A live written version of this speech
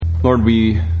Lord,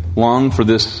 we long for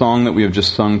this song that we have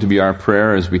just sung to be our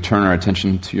prayer as we turn our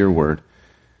attention to your word.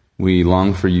 We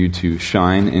long for you to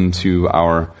shine into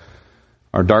our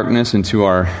darkness, into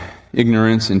our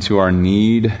ignorance, into our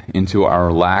need, into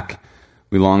our lack.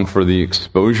 We long for the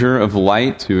exposure of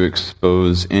light to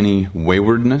expose any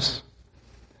waywardness.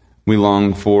 We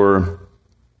long for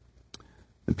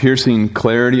the piercing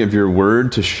clarity of your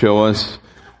word to show us,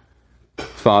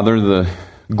 Father, the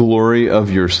glory of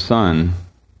your Son,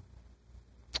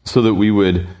 so that we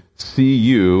would see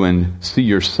you and see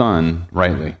your Son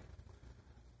rightly.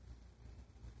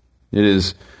 It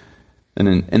is an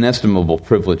inestimable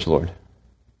privilege, Lord,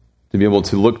 to be able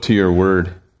to look to your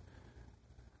word,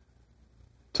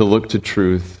 to look to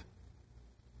truth,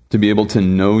 to be able to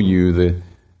know you,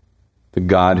 the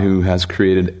God who has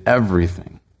created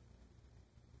everything,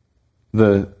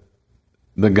 the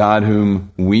God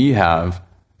whom we have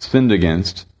sinned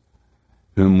against,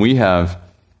 whom we have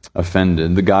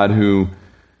offended, the God who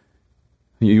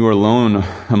you are alone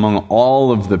among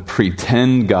all of the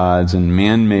pretend gods and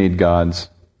man-made gods.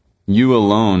 You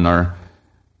alone are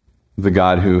the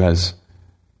God who has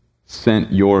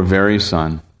sent your very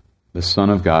Son, the Son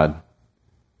of God,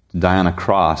 to die on a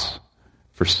cross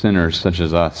for sinners such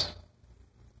as us,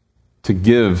 to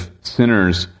give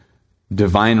sinners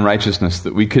divine righteousness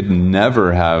that we could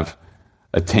never have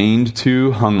attained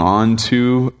to, hung on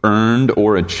to, earned,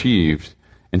 or achieved,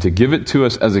 and to give it to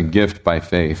us as a gift by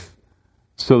faith,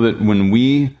 so that when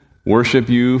we worship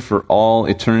you for all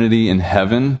eternity in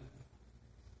heaven,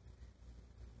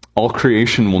 all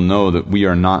creation will know that we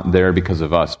are not there because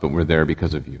of us, but we're there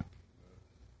because of you.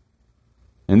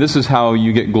 And this is how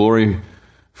you get glory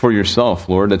for yourself,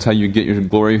 Lord. That's how you get your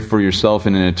glory for yourself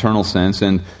in an eternal sense.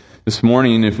 And this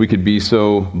morning, if we could be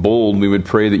so bold, we would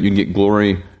pray that you get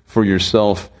glory for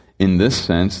yourself in this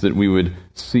sense, that we would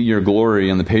see your glory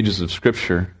on the pages of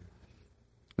Scripture,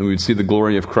 and we would see the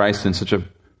glory of Christ in such a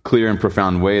clear and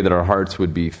profound way that our hearts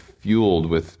would be fueled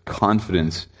with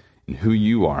confidence in who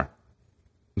you are,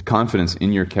 and confidence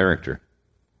in your character,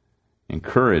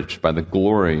 encouraged by the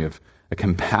glory of a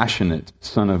compassionate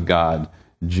Son of God,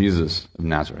 Jesus of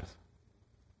Nazareth.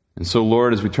 And so,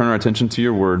 Lord, as we turn our attention to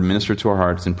your word, minister to our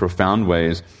hearts in profound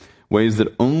ways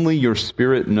that only your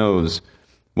Spirit knows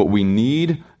what we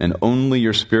need, and only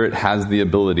your Spirit has the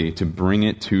ability to bring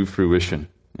it to fruition.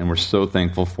 And we're so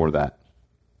thankful for that.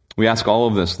 We ask all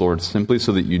of this, Lord, simply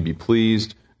so that you'd be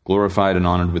pleased, glorified, and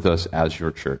honored with us as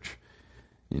your church.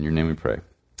 In your name we pray.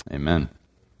 Amen.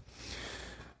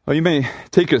 Well, you may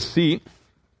take a seat,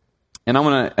 and I'm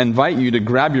going to invite you to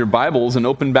grab your Bibles and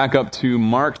open back up to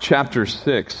Mark chapter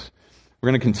 6. We're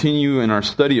going to continue in our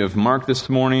study of Mark this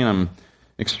morning. I'm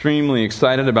extremely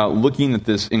excited about looking at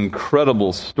this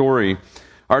incredible story.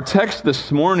 Our text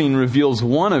this morning reveals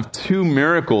one of two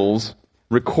miracles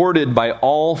recorded by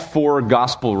all four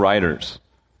gospel writers.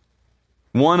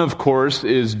 One, of course,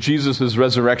 is Jesus'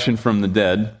 resurrection from the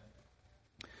dead.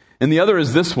 And the other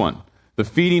is this one, the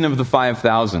feeding of the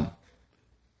 5,000.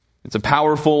 It's a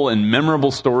powerful and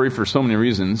memorable story for so many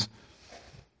reasons.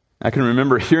 I can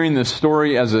remember hearing this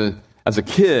story as a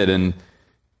kid and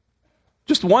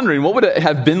just wondering, what would it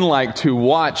have been like to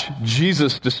watch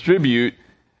Jesus distribute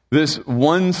this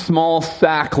one small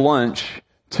sack lunch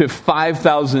to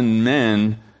 5,000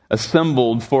 men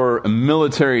assembled for a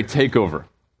military takeover?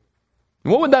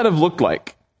 What would that have looked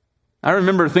like? I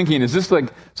remember thinking, is this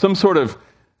like some sort of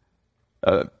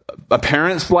a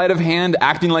parent sleight of hand,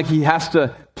 acting like he has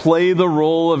to play the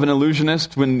role of an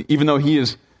illusionist when even though he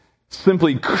is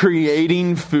simply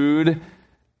creating food,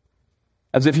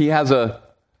 as if he has a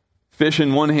fish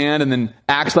in one hand and then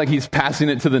acts like he's passing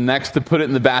it to the next to put it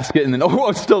in the basket, and then, oh,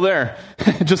 it's still there.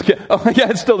 Just kidding. Oh, yeah,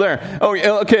 it's still there. Oh,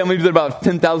 okay, I'm going to do that about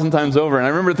 10,000 times over. And I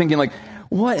remember thinking, like,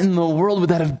 what in the world would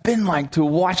that have been like to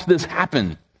watch this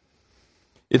happen?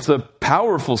 It's a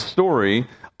powerful story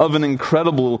of an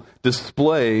incredible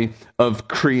display of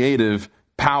creative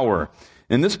power.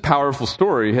 And this powerful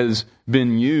story has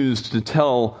been used to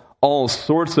tell all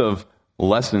sorts of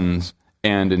lessons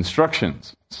and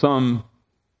instructions, some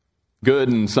good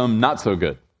and some not so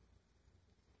good.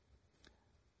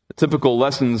 The typical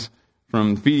lessons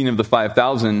from feeding of the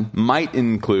 5,000 might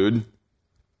include,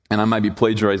 and I might be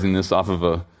plagiarizing this off of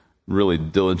a really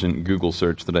diligent Google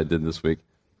search that I did this week.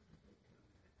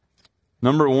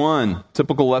 Number one,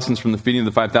 typical lessons from the feeding of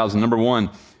the 5,000. Number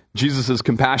one, Jesus'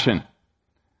 compassion.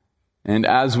 And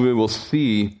as we will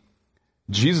see,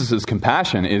 Jesus'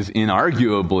 compassion is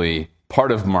inarguably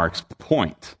part of Mark's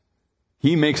point.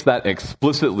 He makes that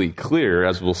explicitly clear,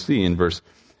 as we'll see in verse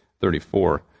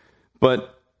 34.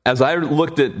 But as I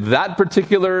looked at that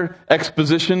particular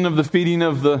exposition of the feeding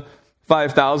of the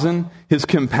 5,000, his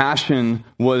compassion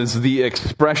was the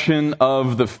expression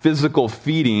of the physical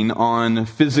feeding on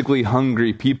physically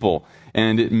hungry people,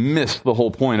 and it missed the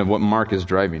whole point of what Mark is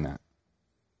driving at.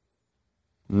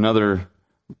 Another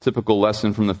typical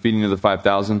lesson from the feeding of the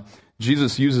 5,000,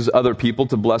 Jesus uses other people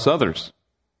to bless others.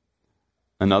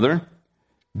 Another,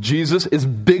 Jesus is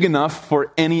big enough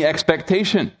for any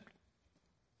expectation.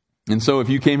 And so if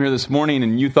you came here this morning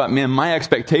and you thought, man, my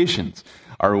expectations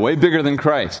are way bigger than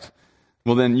Christ,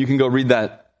 well, then you can go read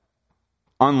that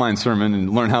online sermon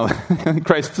and learn how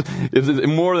Christ is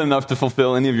more than enough to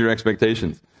fulfill any of your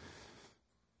expectations.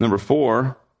 Number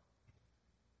 4,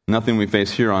 nothing we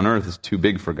face here on earth is too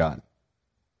big for God.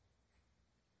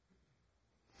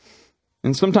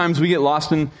 And sometimes we get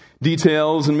lost in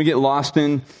details and we get lost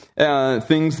in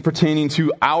things pertaining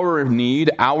to our need,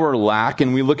 our lack,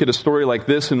 and we look at a story like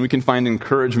this and we can find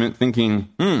encouragement thinking,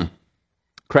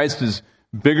 Christ is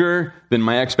bigger than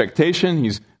my expectation,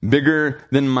 he's bigger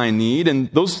than my need,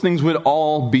 and those things would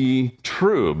all be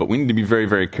true, but we need to be very,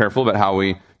 very careful about how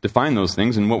we define those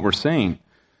things and what we're saying.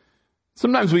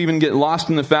 Sometimes we even get lost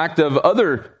in the fact of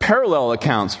other parallel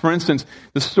accounts. For instance,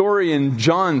 the story in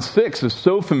John 6 is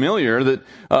so familiar that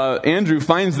Andrew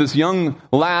finds this young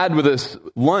lad with this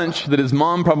lunch that his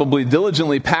mom probably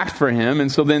diligently packed for him,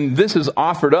 and so then this is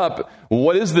offered up.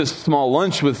 What is this small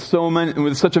lunch with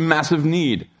such a massive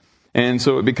need? And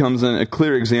so it becomes a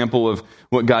clear example of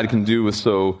what God can do with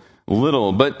so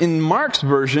little. But in Mark's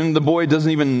version, the boy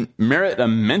doesn't even merit a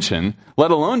mention,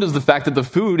 let alone does the fact that the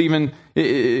food even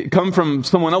come from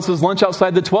someone else's lunch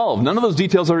outside the 12. None of those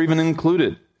details are even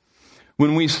included.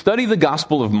 When we study the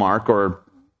Gospel of Mark, or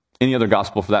any other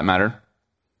gospel for that matter,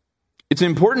 it's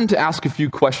important to ask a few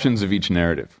questions of each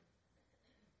narrative.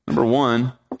 Number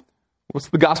 1, what's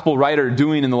the gospel writer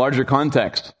doing in the larger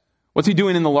context? What's he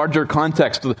doing in the larger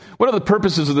context? What are the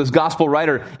purposes of this gospel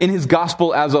writer in his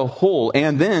gospel as a whole,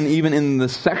 and then even in the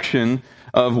section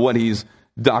of what he's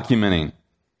documenting?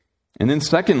 And then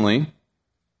secondly,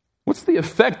 what's the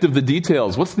effect of the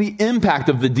details? What's the impact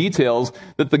of the details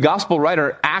that the gospel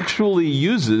writer actually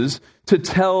uses to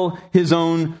tell his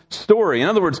own story? In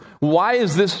other words, why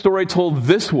is this story told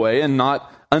this way and not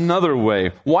another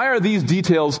way? Why are these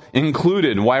details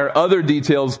included? Why are other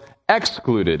details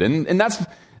excluded? And that's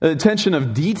the attention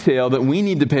of detail that we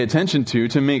need to pay attention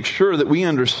to make sure that we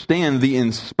understand the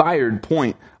inspired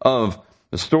point of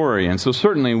the story. And so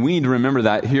certainly we need to remember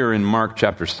that here in Mark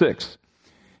chapter 6.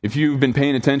 If you've been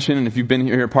paying attention and if you've been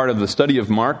here part of the study of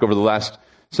Mark over the last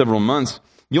several months,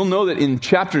 you'll know that in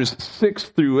chapters 6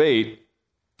 through 8,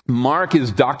 Mark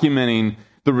is documenting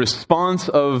the response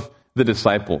of the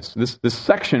disciples. This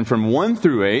section from 1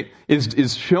 through 8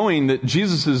 is showing that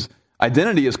Jesus'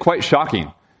 identity is quite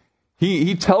shocking.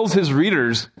 He tells his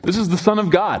readers, this is the Son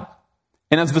of God.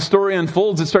 And as the story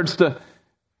unfolds, it starts to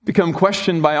become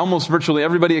questioned by almost virtually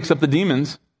everybody except the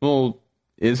demons. Well,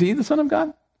 is he the Son of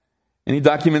God? And he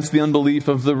documents the unbelief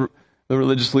of the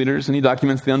religious leaders, and he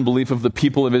documents the unbelief of the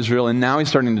people of Israel, and now he's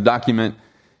starting to document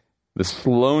the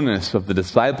slowness of the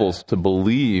disciples to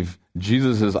believe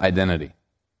Jesus' identity.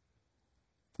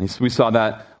 And we saw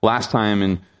that last time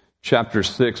in chapter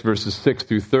 6, verses 6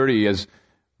 through 30, as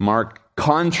Mark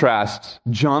contrasts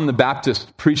John the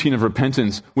Baptist preaching of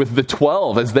repentance with the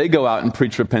 12 as they go out and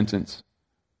preach repentance.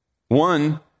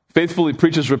 One faithfully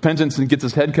preaches repentance and gets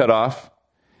his head cut off,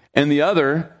 and the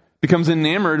other becomes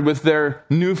enamored with their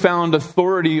newfound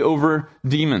authority over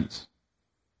demons.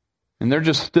 And they're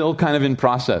just still kind of in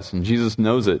process, and Jesus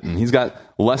knows it, and he's got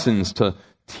lessons to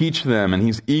teach them, and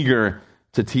he's eager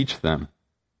to teach them.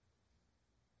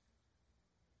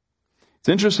 It's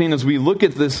interesting as we look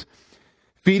at this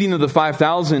feeding of the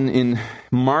 5,000 in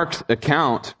Mark's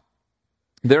account,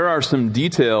 there are some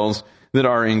details that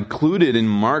are included in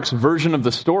Mark's version of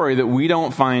the story that we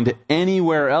don't find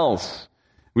anywhere else.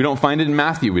 We don't find it in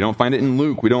Matthew. We don't find it in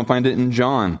Luke. We don't find it in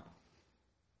John.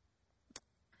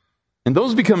 And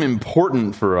those become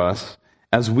important for us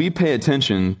as we pay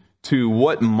attention to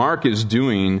what Mark is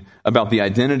doing about the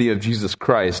identity of Jesus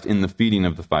Christ in the feeding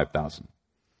of the 5,000.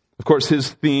 Of course, his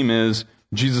theme is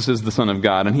Jesus is the Son of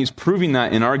God, and he's proving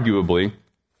that inarguably.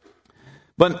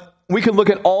 But we could look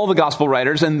at all the gospel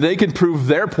writers, and they could prove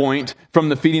their point from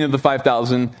the feeding of the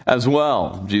 5,000 as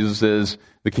well. Jesus is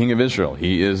the King of Israel.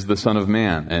 He is the Son of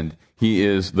Man, and he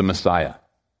is the Messiah.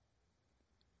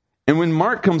 And when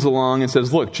Mark comes along and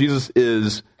says, look, Jesus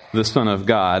is the Son of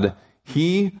God,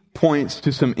 he points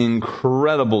to some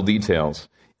incredible details.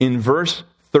 In verse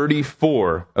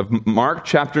 34 of Mark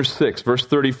chapter 6, verse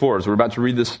 34, as we're about to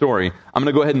read this story, I'm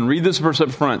going to go ahead and read this verse up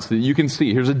front so that you can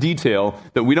see. Here's a detail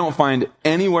that we don't find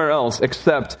anywhere else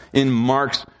except in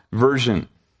Mark's version.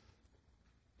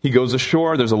 He goes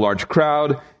ashore, there's a large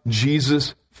crowd.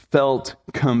 Jesus felt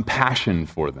compassion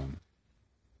for them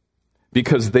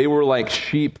because they were like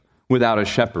sheep without a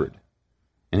shepherd.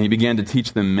 And he began to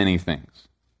teach them many things.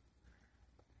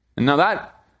 And now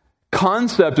that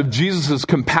concept of Jesus'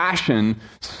 compassion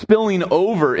spilling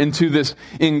over into this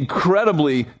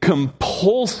incredibly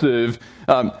compulsive,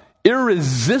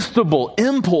 irresistible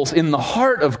impulse in the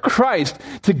heart of Christ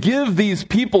to give these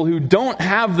people who don't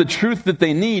have the truth that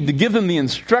they need, to give them the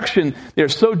instruction they're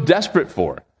so desperate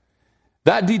for.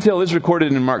 That detail is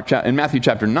recorded in Matthew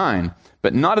chapter 9,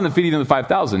 but not in the feeding of the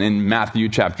 5,000, in Matthew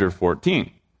chapter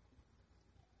 14.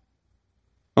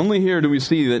 Only here do we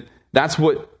see that that's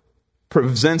what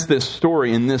presents this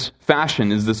story in this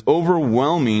fashion, is this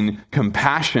overwhelming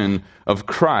compassion of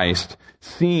Christ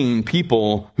seeing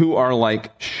people who are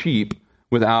like sheep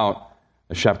without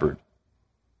a shepherd.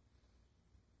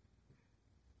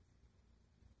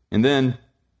 And then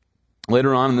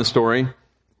later on in the story,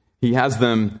 he has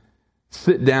them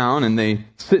sit down, and they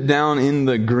sit down in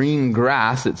the green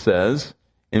grass, it says.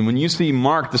 And when you see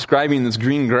Mark describing this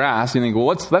green grass, you think,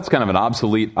 well, that's kind of an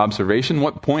obsolete observation.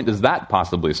 What point does that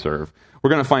possibly serve? We're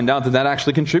going to find out that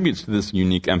actually contributes to this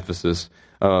unique emphasis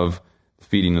of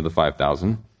feeding of the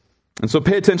 5,000. And so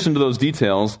pay attention to those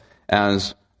details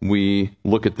as we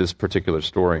look at this particular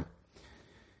story.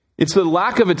 It's the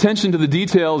lack of attention to the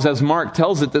details, as Mark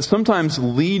tells it, that sometimes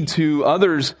lead to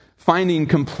others finding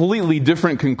completely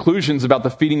different conclusions about the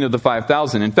feeding of the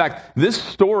 5,000. In fact, this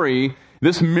story,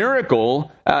 this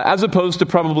miracle, as opposed to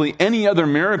probably any other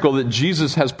miracle that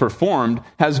Jesus has performed,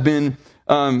 has been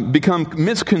become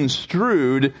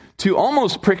misconstrued to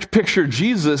almost picture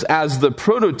Jesus as the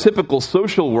prototypical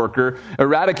social worker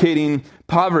eradicating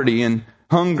poverty and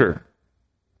hunger.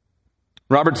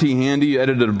 Robert T. Handy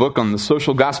edited a book on the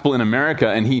social gospel in America,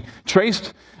 and he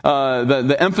traced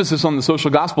the emphasis on the social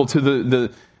gospel to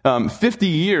the 50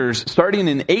 years, starting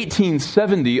in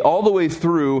 1870 all the way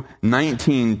through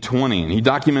 1920. And he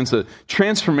documents a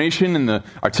transformation in the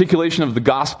articulation of the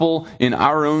gospel in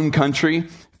our own country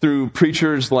through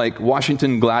preachers like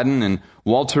Washington Gladden and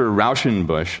Walter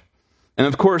Rauschenbusch. And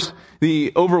of course,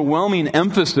 the overwhelming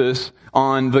emphasis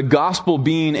on the gospel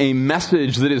being a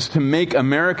message that is to make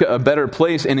America a better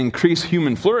place and increase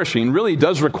human flourishing really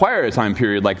does require a time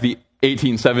period like the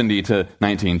 1870 to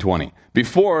 1920,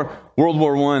 before World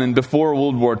War I and before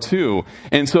World War II.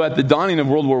 And so at the dawning of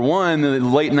World War I, in the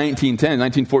late 1910,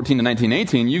 1914 to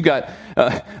 1918, you've got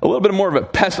a little bit more of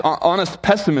a honest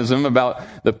pessimism about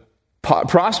the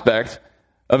prospect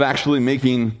of actually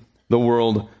making the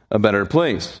world a better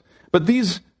place. But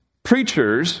these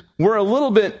preachers were a little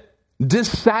bit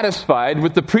dissatisfied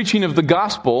with the preaching of the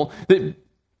gospel that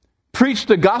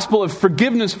preached a gospel of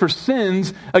forgiveness for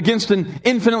sins against an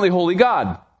infinitely holy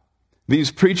God.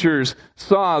 These preachers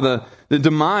saw the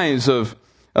demise of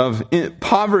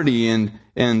poverty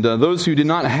and those who did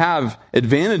not have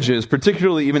advantages,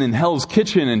 particularly even in Hell's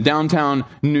Kitchen in downtown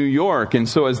New York. And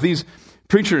so as these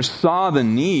preachers saw the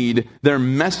need, their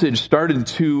message started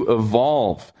to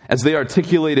evolve as they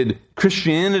articulated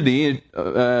Christianity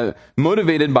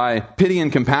motivated by pity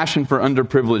and compassion for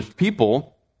underprivileged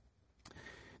people.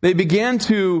 They began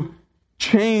to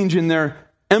change in their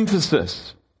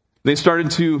emphasis. They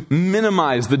started to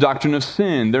minimize the doctrine of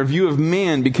sin. Their view of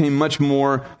man became much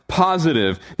more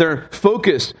positive. Their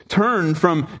focus turned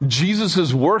from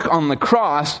Jesus' work on the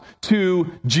cross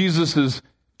to Jesus'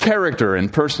 character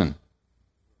and person.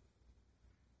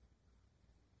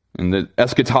 And the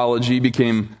eschatology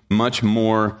became much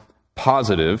more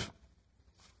positive.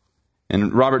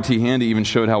 And Robert T. Handy even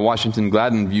showed how Washington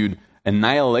Gladden viewed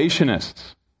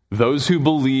annihilationists, those who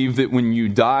believe that when you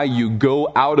die, you go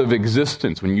out of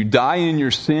existence. When you die in your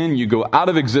sin, you go out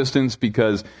of existence,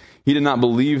 because he did not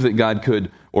believe that God could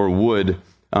or would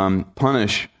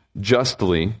punish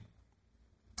justly.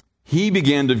 He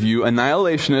began to view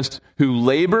annihilationists who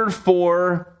labored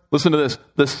for, listen to this,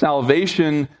 the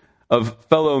salvation of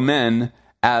fellow men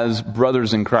as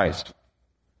brothers in Christ.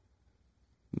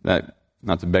 That,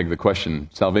 not to beg the question,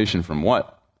 salvation from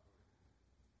what?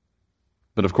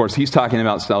 But of course, he's talking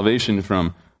about salvation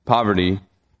from poverty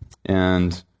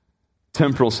and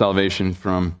temporal salvation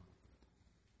from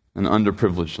an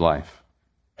underprivileged life.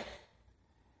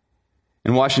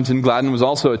 And Washington Gladden was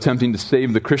also attempting to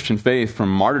save the Christian faith from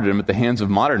martyrdom at the hands of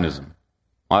modernism.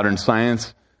 Modern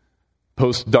science,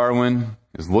 post-Darwin,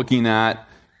 is looking at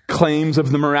claims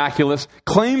of the miraculous,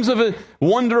 claims of a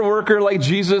wonder worker like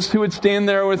Jesus who would stand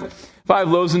there with 5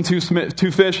 loaves and 2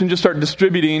 fish and just start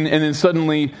distributing, and then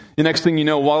suddenly, the next thing you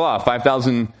know, voila,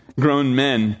 5,000 grown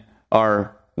men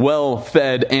are well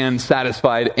fed and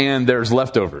satisfied, and there's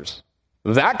leftovers.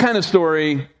 That kind of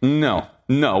story, no,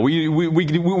 No,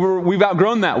 we've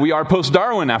outgrown that. We are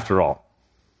post-Darwin after all.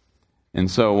 And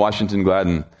so Washington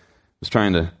Gladden was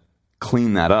trying to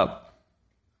clean that up.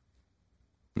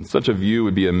 And such a view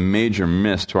would be a major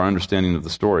miss to our understanding of the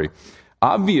story.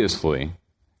 Obviously,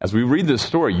 as we read this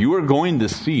story, you are going to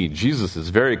see Jesus is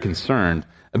very concerned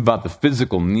about the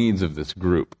physical needs of this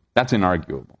group. That's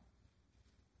inarguable.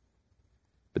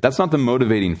 But that's not the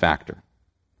motivating factor.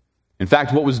 In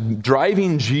fact, what was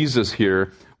driving Jesus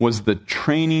here was the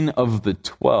training of the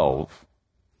 12.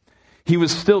 He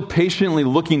was still patiently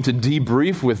looking to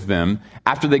debrief with them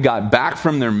after they got back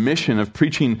from their mission of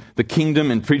preaching the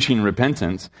kingdom and preaching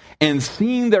repentance, and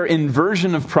seeing their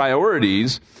inversion of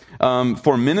priorities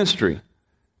for ministry.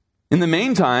 In the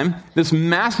meantime, this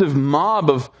massive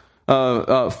mob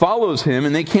follows him,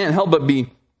 and they can't help but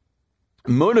be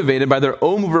motivated by their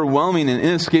overwhelming and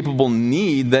inescapable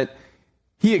need that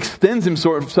he extends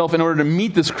himself in order to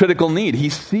meet this critical need. He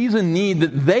sees a need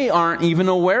that they aren't even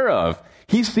aware of.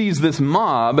 He sees this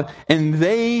mob, and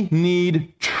they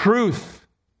need truth.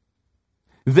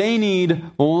 They need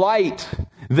light.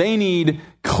 They need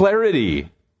clarity.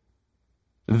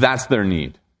 That's their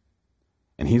need.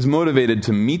 And he's motivated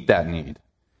to meet that need.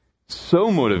 So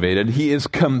motivated, he is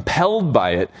compelled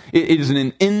by it. It is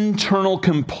an internal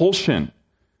compulsion.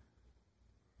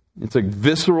 It's a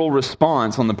visceral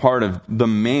response on the part of the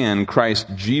man, Christ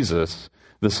Jesus,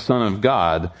 the Son of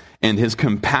God, and his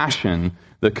compassion,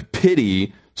 the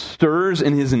pity, stirs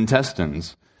in his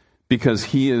intestines because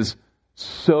he is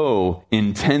so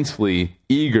intensely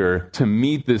eager to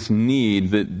meet this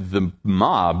need that the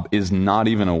mob is not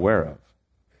even aware of.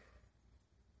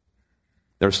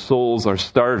 Their souls are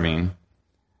starving.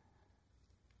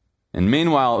 And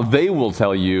meanwhile, they will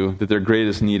tell you that their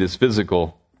greatest need is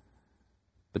physical.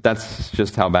 But that's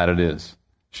just how bad it is.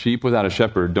 Sheep without a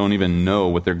shepherd don't even know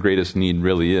what their greatest need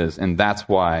really is. And that's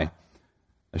why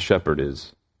a shepherd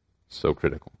is so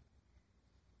critical.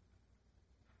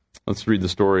 Let's read the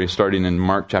story starting in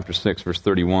Mark chapter 6, verse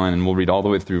 31, and we'll read all the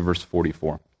way through verse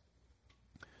 44.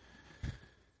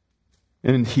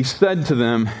 And he said to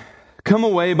them, "Come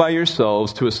away by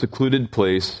yourselves to a secluded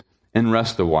place and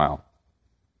rest a while."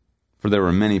 For there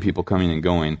were many people coming and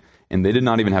going, and they did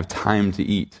not even have time to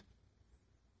eat.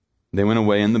 They went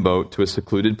away in the boat to a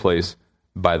secluded place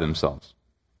by themselves.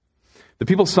 The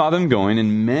people saw them going,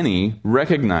 and many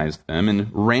recognized them and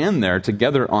ran there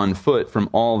together on foot from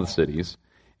all the cities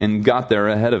and got there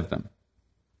ahead of them.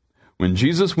 When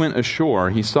Jesus went ashore,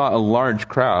 he saw a large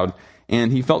crowd,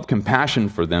 and he felt compassion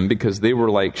for them because they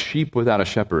were like sheep without a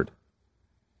shepherd.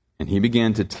 And he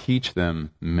began to teach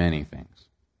them many things.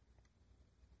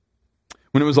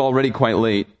 When it was already quite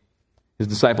late, his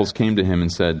disciples came to him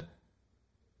and said,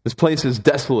 "This place is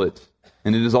desolate,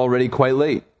 and it is already quite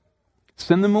late.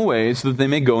 Send them away so that they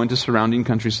may go into surrounding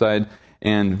countryside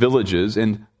and villages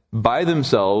and buy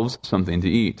themselves something to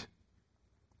eat."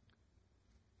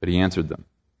 But he answered them,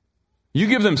 "You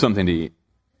give them something to eat."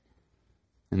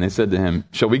 And they said to him,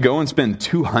 "Shall we go and spend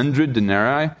 200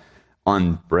 denarii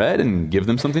on bread and give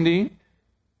them something to eat?"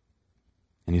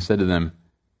 And he said to them,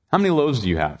 "How many loaves do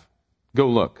you have? Go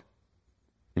look."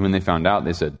 And when they found out,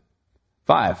 they said,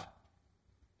 5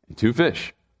 and 2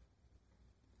 fish.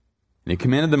 And he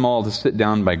commanded them all to sit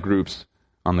down by groups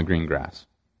on the green grass.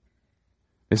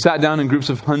 They sat down in groups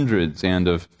of hundreds and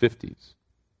of 50s.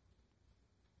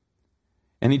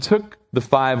 And he took the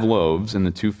 5 loaves and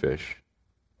the 2 fish,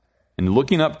 and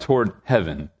looking up toward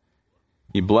heaven,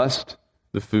 he blessed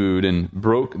the food and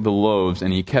broke the loaves,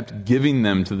 and he kept giving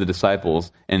them to the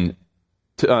disciples and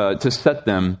to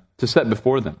set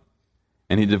before them.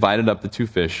 And he divided up the 2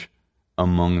 fish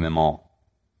among them all.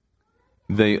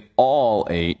 They all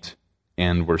ate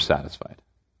and were satisfied.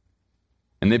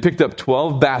 And they picked up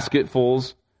 12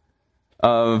 basketfuls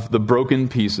of the broken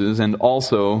pieces and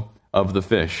also of the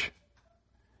fish.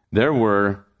 There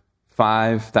were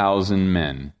 5,000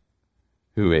 men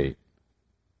who ate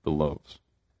the loaves.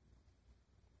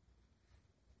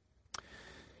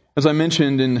 As I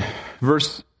mentioned in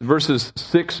verses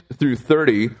 6 through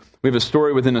 30, we have a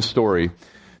story within a story.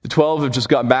 The 12 have just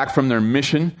got back from their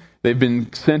mission. They've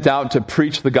been sent out to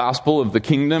preach the gospel of the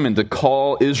kingdom and to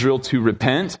call Israel to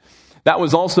repent. That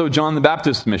was also John the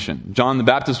Baptist's mission. John the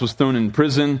Baptist was thrown in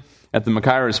prison at the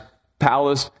Machaerus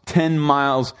Palace, 10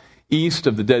 miles east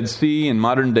of the Dead Sea in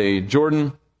modern-day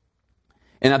Jordan.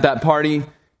 And at that party,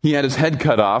 he had his head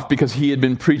cut off because he had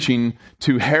been preaching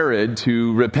to Herod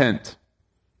to repent.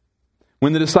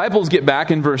 When the disciples get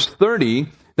back in verse 30,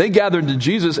 they gathered to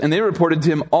Jesus and they reported to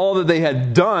him all that they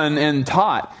had done and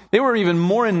taught. They were even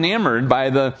more enamored by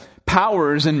the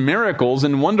powers and miracles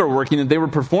and wonder working that they were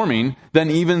performing than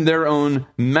even their own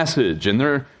message.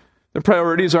 And Their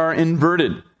priorities are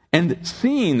inverted. And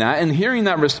seeing that and hearing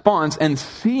that response and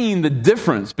seeing the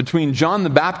difference between John the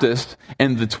Baptist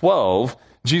and the 12,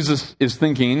 Jesus is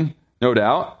thinking, no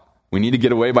doubt, we need to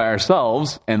get away by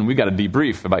ourselves and we got to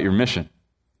debrief about your mission.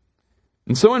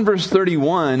 And so in verse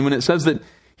 31, when it says that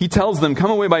he tells them,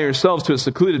 come away by yourselves to a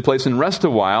secluded place and rest a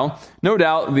while, no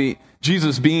doubt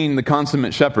Jesus being the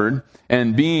consummate shepherd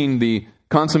and being the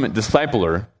consummate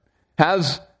discipler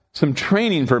has some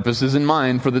training purposes in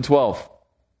mind for the 12.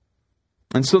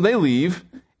 And so they leave,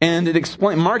 and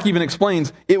Mark even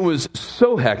explains it was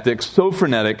so hectic, so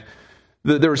frenetic,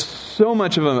 that there was so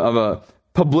much of a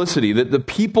publicity that the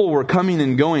people were coming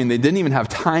and going. They didn't even have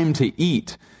time to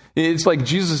eat. It's like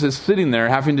Jesus is sitting there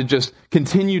having to just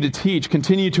continue to teach,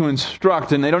 continue to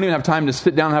instruct, and they don't even have time to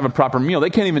sit down and have a proper meal. They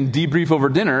can't even debrief over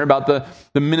dinner about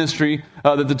the ministry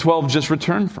that the 12 just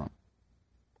returned from.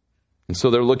 And so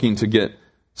they're looking to get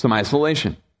some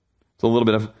isolation. It's a little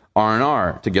bit of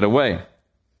R&R to get away.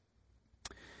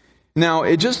 Now,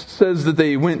 it just says that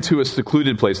they went to a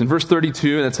secluded place. In verse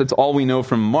 32, that's all we know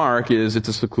from Mark, is it's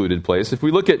a secluded place. If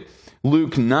we look at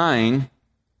Luke 9,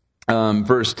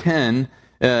 verse 10,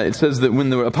 it says that when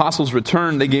the apostles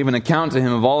returned, they gave an account to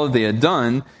him of all that they had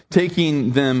done.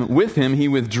 Taking them with him, he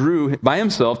withdrew by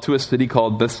himself to a city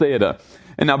called Bethsaida.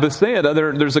 And now Bethsaida,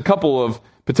 there's a couple of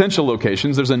potential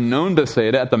locations. There's a known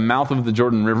Bethsaida at the mouth of the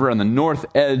Jordan River on the north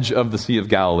edge of the Sea of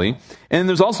Galilee. And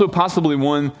there's also possibly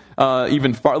one a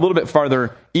little bit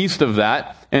farther east of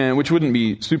that, and which wouldn't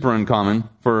be super uncommon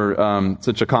for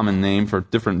such a common name for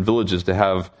different villages to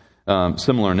have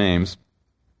similar names.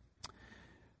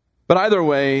 But either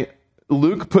way,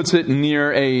 Luke puts it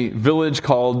near a village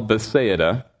called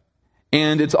Bethsaida,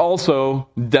 and it's also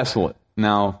desolate.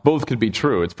 Now, both could be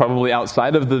true. It's probably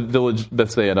outside of the village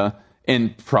Bethsaida,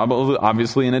 and probably,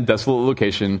 obviously, in a desolate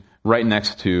location right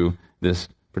next to this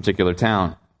particular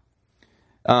town.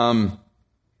 And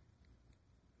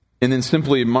then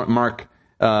simply Mark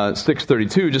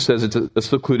 6:32 just says it's a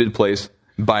secluded place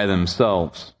by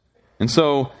themselves. And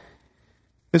so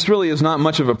this really is not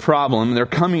much of a problem. They're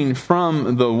coming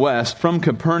from the west, from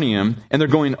Capernaum, and they're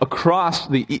going across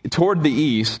toward the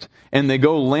east, and they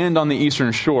go land on the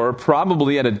eastern shore,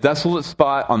 probably at a desolate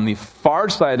spot on the far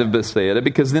side of Bethsaida,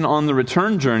 because then on the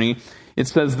return journey, it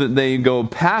says that they go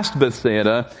past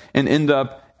Bethsaida and end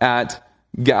up at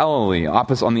Galilee,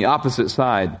 on the opposite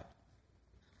side.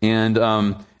 And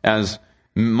as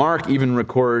Mark even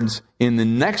records in the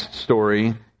next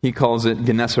story, he calls it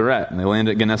Gennesaret, and they land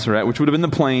at Gennesaret, which would have been the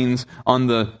plains on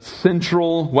the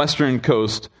central western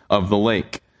coast of the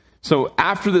lake. So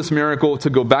after this miracle,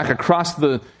 to go back across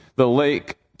the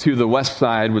lake to the west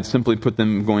side would simply put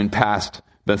them going past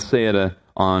Bethsaida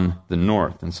on the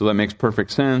north. And so that makes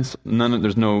perfect sense.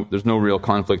 There's no real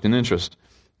conflict in interest.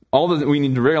 All that we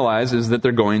need to realize is that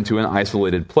they're going to an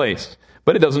isolated place.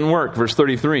 But it doesn't work. Verse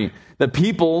 33, the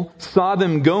people saw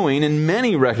them going, and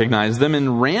many recognized them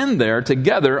and ran there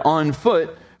together on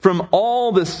foot from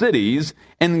all the cities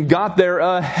and got there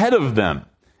ahead of them.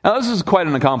 Now, this is quite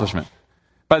an accomplishment.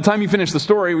 By the time you finish the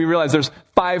story, we realize there's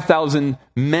 5,000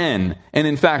 men. And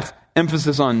in fact,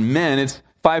 emphasis on men, it's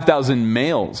 5,000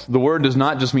 males. The word does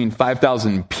not just mean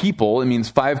 5,000 people, it means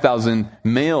 5,000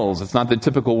 males. It's not the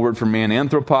typical word for man,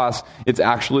 anthropos. It's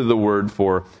actually the word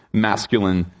for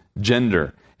masculine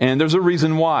gender. And there's a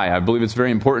reason why. I believe it's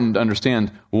very important to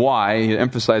understand why,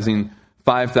 emphasizing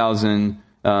 5,000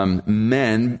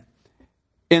 men.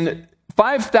 And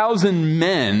 5,000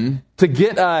 men to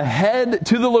get ahead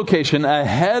to the location,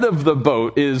 ahead of the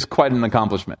boat, is quite an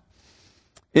accomplishment.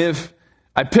 If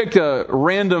I pick a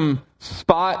random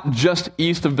spot just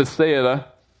east of Bethsaida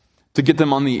to get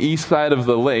them on the east side of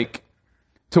the lake,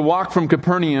 to walk from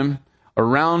Capernaum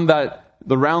around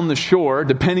the shore,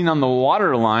 depending on the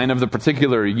water line of the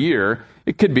particular year,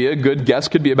 it could be a good guess,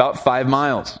 could be about 5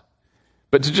 miles.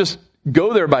 But to just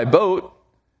go there by boat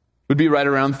would be right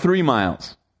around 3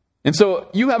 miles. And so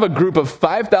you have a group of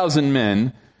 5,000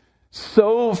 men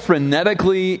so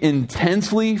frenetically,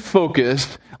 intensely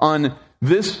focused on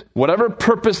this, whatever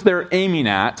purpose they're aiming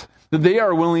at, that they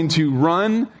are willing to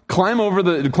run,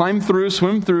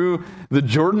 swim through the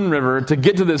Jordan River to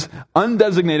get to this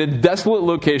undesignated, desolate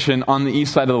location on the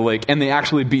east side of the lake, and they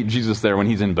actually beat Jesus there when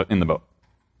he's in the boat.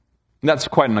 That's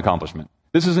quite an accomplishment.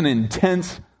 This is an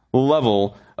intense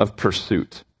level of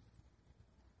pursuit.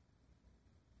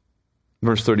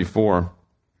 Verse 34,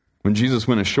 when Jesus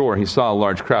went ashore, he saw a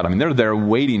large crowd. I mean, they're there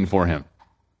waiting for him.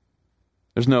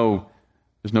 There's no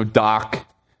dock,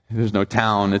 there's no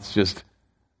town, it's just,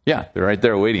 they're right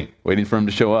there waiting for him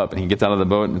to show up. And he gets out of the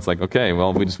boat, and it's like, okay,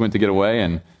 well, we just went to get away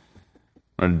and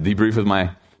debrief with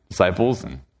my disciples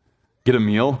and get a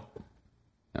meal.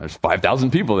 There's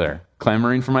 5,000 people there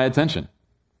clamoring for my attention.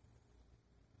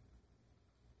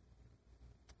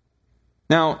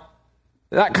 Now,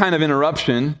 that kind of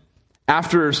interruption,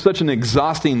 after such an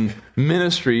exhausting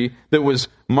ministry that was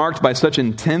marked by such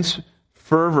intense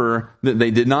fervor that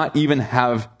they did not even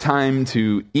have time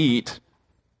to eat,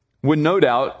 would no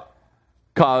doubt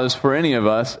cause for any of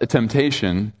us a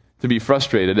temptation to be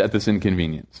frustrated at this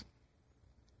inconvenience.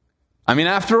 I mean,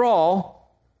 after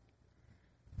all,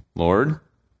 Lord,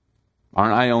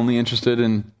 aren't I only interested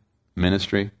in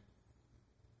ministry?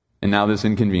 And now this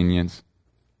inconvenience.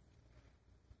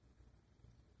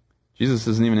 Jesus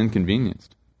isn't even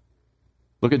inconvenienced.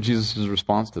 Look at Jesus'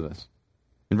 response to this.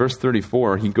 In verse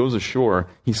 34, he goes ashore,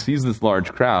 he sees this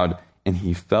large crowd, and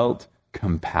he felt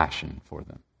compassion for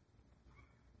them.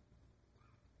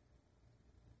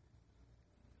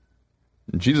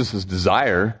 Jesus'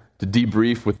 desire to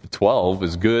debrief with the 12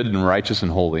 is good and righteous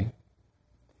and holy.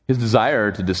 His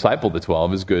desire to disciple the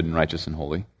 12 is good and righteous and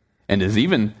holy. And is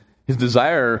even his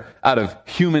desire out of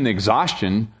human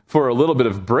exhaustion for a little bit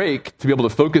of break to be able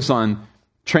to focus on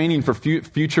training for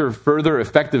future further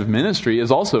effective ministry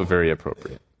is also very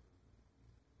appropriate.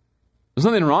 There's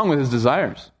nothing wrong with his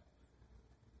desires.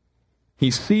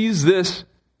 He sees this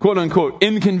quote-unquote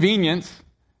inconvenience,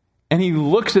 and he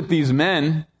looks at these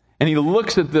men, and he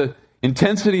looks at the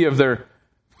intensity of their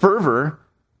fervor,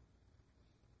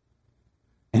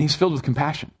 and he's filled with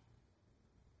compassion,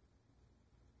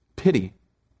 pity.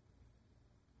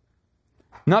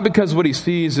 Not because what he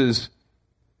sees is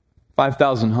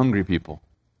 5,000 hungry people,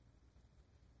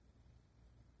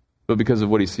 but because of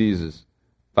what he sees is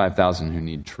 5,000 who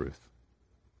need truth.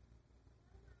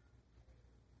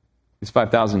 These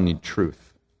 5,000 need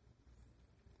truth.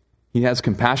 He has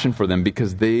compassion for them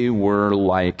because they were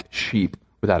like sheep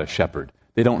without a shepherd.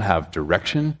 They don't have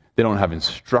direction. They don't have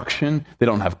instruction. They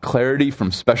don't have clarity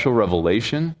from special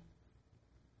revelation.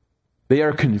 They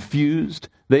are confused.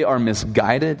 They are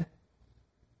misguided.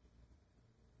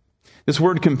 This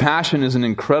word compassion is an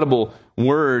incredible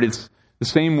word. It's the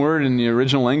same word in the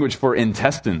original language for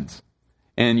intestines.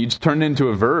 And you just turn it into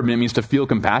a verb, and it means to feel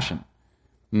compassion.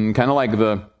 And kind of like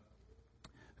the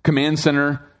command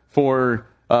center for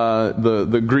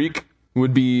the Greek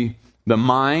would be the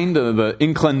mind, the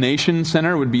inclination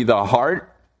center would be the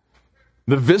heart,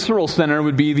 the visceral center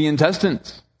would be the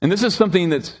intestines. And this is something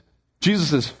that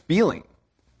Jesus is feeling.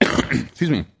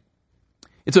 Excuse me.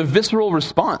 It's a visceral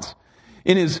response.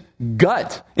 In his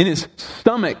gut, in his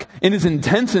stomach, in his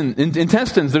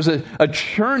intestines, there's a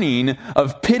churning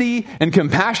of pity and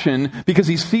compassion because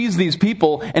he sees these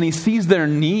people and he sees their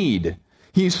need.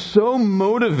 He's so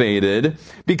motivated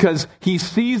because he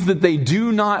sees that they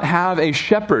do not have a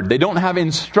shepherd. They don't have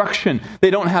instruction. They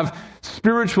don't have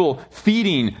spiritual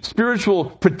feeding, spiritual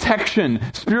protection,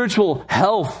 spiritual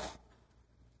health.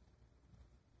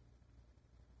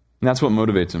 And that's what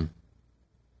motivates him.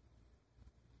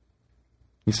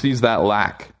 He sees that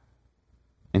lack,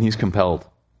 and he's compelled.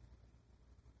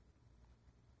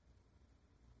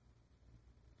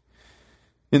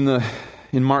 In Matthew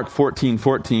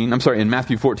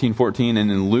 14:14,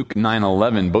 and in Luke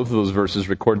 9:11, both of those verses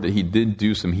record that he did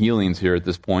do some healings here at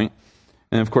this point.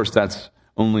 And of course, that's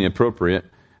only appropriate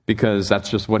because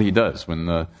that's just what he does. When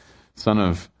the Son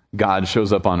of God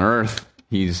shows up on earth,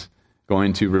 he's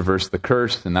going to reverse the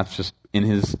curse, and that's just in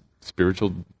his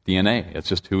spiritual DNA. It's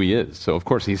just who he is. So, of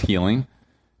course, he's healing.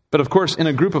 But, of course, in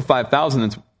a group of 5,000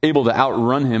 that's able to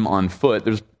outrun him on foot,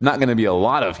 there's not going to be a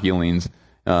lot of healings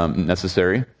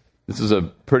necessary. This is a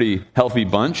pretty healthy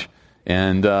bunch,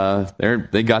 and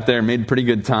they got there, made pretty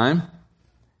good time.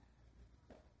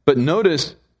 But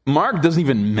notice, Mark doesn't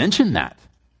even mention that.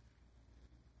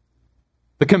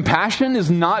 The compassion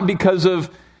is not because of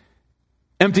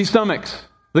empty stomachs.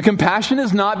 The compassion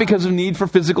is not because of need for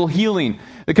physical healing.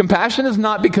 The compassion is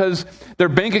not because their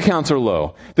bank accounts are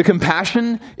low. The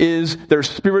compassion is their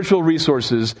spiritual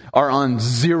resources are on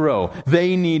zero.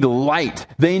 They need light.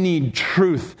 They need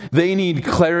truth. They need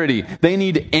clarity. They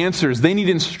need answers. They need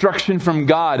instruction from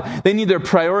God. They need their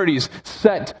priorities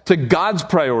set to God's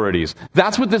priorities.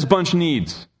 That's what this bunch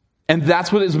needs. And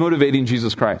that's what is motivating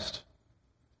Jesus Christ.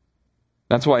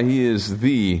 That's why he is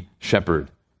the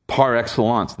shepherd, par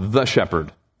excellence, the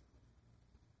shepherd.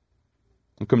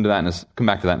 We'll come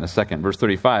back to that in a second. Verse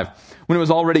 35. When it was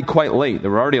already quite late,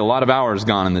 there were already a lot of hours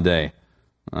gone in the day.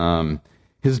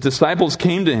 His disciples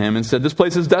came to him and said, "This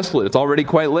place is desolate. It's already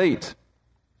quite late."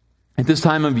 At this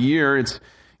time of year,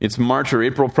 it's March or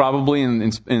April probably, and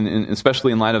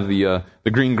especially in light of the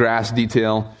green grass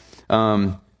detail.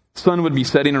 sun would be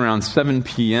setting around 7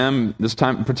 p.m., this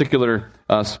time particular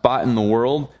spot in the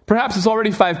world. Perhaps it's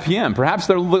already 5 p.m. Perhaps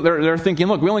they're thinking,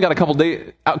 look, we only got a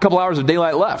couple hours of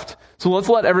daylight left. So let's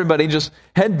let everybody just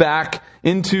head back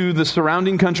into the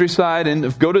surrounding countryside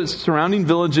and go to surrounding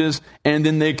villages, and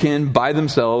then they can buy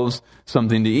themselves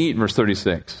something to eat, verse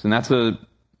 36. And that's a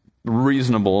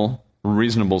reasonable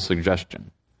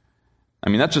suggestion. I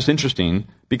mean, that's just interesting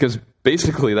because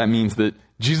basically that means that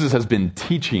Jesus has been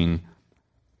teaching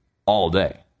all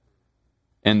day.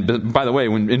 And by the way,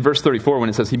 when in verse 34, when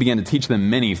it says he began to teach them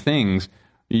many things,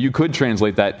 you could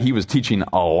translate that he was teaching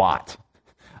a lot,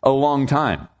 a long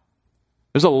time.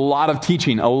 There's a lot of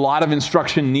teaching, a lot of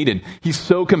instruction needed. He's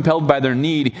so compelled by their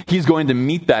need, he's going to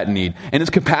meet that need. And his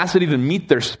capacity to meet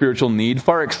their spiritual need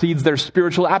far exceeds their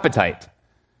spiritual appetite.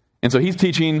 And so he's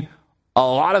teaching a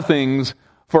lot of things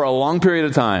for a long period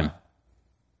of time.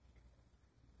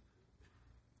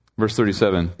 Verse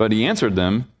 37, but he answered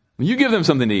them, you give them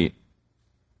something to eat.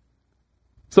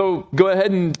 So go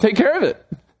ahead and take care of it.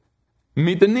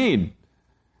 Meet the need.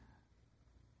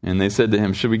 And they said to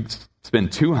him, should we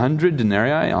spend 200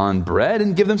 denarii on bread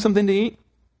and give them something to eat?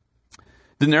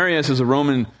 Denarius is a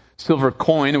Roman silver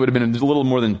coin. It would have been a little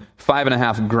more than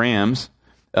 5.5 grams.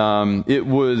 It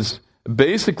was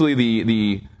basically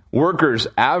the worker's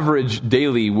average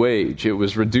daily wage. It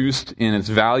was reduced in its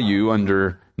value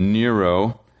under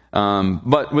Nero.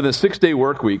 But with a 6-day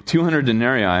work week, 200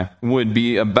 denarii would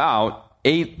be about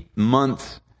 8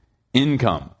 months'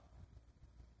 income.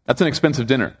 That's an expensive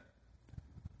dinner.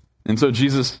 And so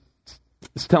Jesus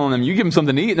is telling them, you give them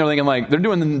something to eat, and they're thinking they're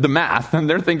doing the math, and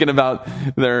they're thinking about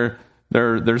their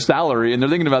salary, and they're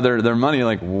thinking about their money,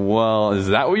 well, is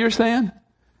that what you're saying?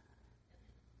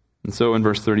 And so in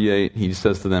verse 38, he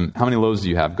says to them, how many loaves do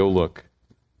you have? Go look.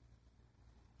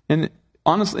 And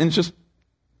honestly, it's just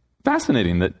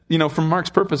fascinating that, for Mark's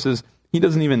purposes, he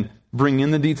doesn't even bring in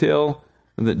the detail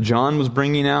that John was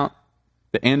bringing out,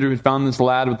 that Andrew had found this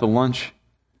lad with the lunch.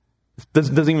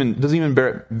 Doesn't even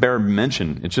bear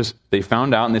mention. It's just they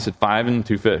found out and they said 5 and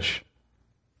 2 fish.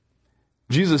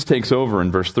 Jesus takes over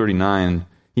in verse 39.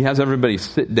 He has everybody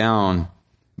sit down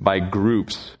by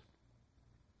groups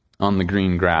on the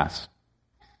green grass.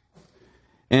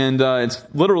 And it's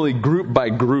literally group by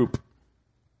group.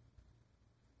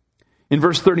 In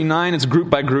verse 39, it's group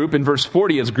by group. In verse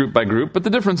 40, it's group by group. But the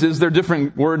difference is they're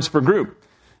different words for group.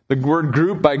 The word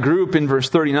group by group in verse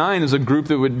 39 is a group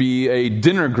that would be a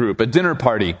dinner group, a dinner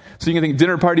party. So you can think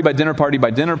dinner party by dinner party by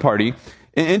dinner party.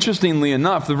 And interestingly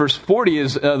enough, the verse 40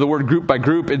 is the word group by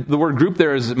group. The word group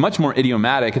there is much more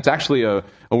idiomatic. It's actually a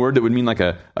word that would mean like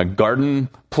a garden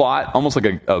plot, almost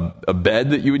like a bed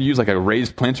that you would use, like a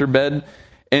raised planter bed.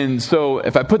 And so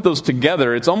if I put those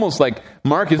together, it's almost like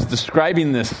Mark is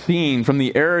describing this scene from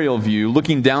the aerial view,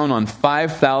 looking down on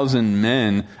 5,000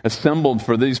 men assembled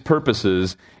for these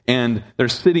purposes, and they're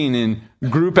sitting in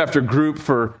group after group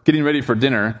for getting ready for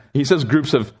dinner. He says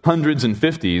groups of hundreds and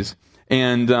 50s,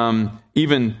 and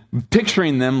even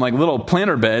picturing them like little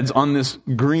planter beds on this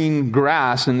green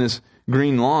grass and this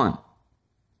green lawn.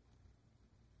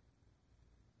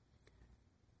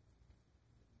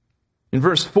 In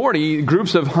verse 40,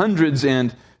 groups of hundreds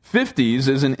and 50s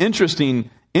is an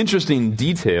interesting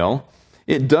detail.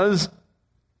 It does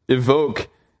evoke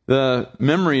the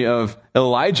memory of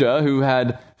Elijah, who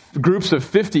had groups of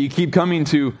 50 keep coming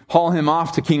to haul him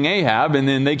off to King Ahab, and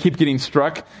then they keep getting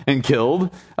struck and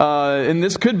killed. And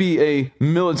this could be a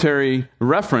military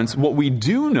reference. What we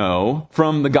do know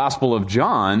from the Gospel of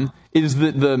John is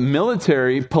that the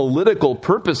military political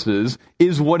purposes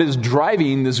is what is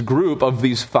driving this group of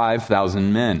these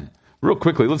 5,000 men. Real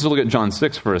quickly, let's look at John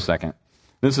 6 for a second.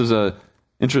 This is an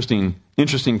interesting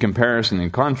comparison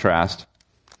and contrast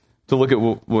to look at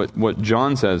what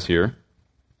John says here.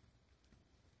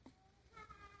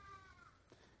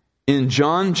 In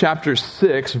John chapter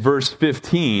 6, verse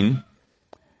 15,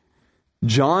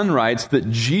 John writes that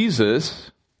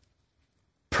Jesus,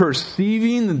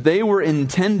 perceiving that they were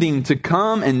intending to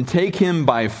come and take him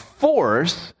by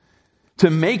force to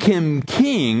make him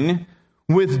king,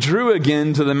 withdrew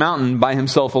again to the mountain by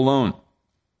himself alone.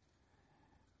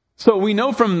 So we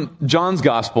know from John's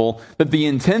gospel that the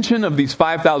intention of these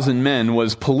 5,000 men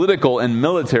was political and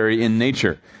military in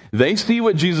nature. They see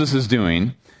what Jesus is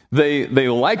doing. They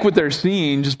like what they're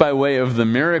seeing just by way of the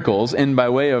miracles and by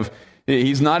way of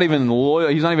he's not even loyal.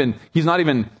 He's not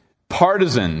even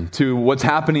partisan to what's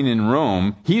happening in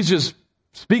Rome. He's just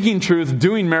speaking truth,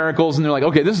 doing miracles, and they're like,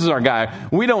 okay, this is our guy.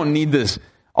 We don't need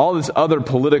all this other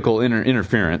political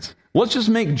interference. Let's just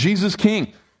make Jesus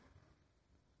king.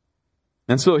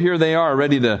 And so here they are,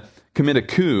 ready to commit a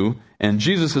coup, and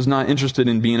Jesus is not interested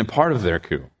in being a part of their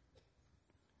coup.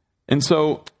 And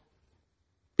so,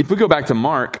 if we go back to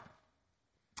Mark,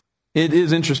 it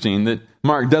is interesting that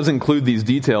Mark does include these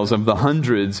details of the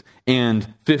hundreds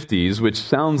and fifties, which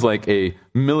sounds like a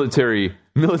military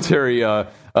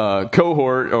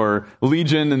cohort or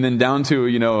legion, and then down to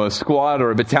a squad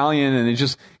or a battalion, and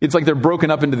it's like they're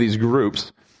broken up into these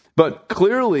groups. But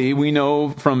clearly, we know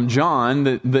from John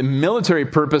that the military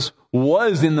purpose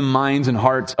was in the minds and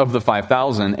hearts of the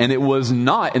 5,000, and it was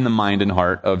not in the mind and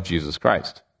heart of Jesus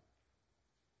Christ.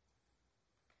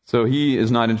 So he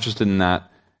is not interested in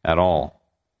that at all.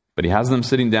 But he has them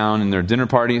sitting down in their dinner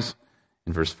parties.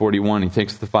 In verse 41, he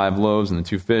takes the 5 loaves and the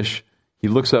 2 fish. He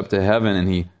looks up to heaven and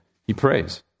he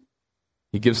prays.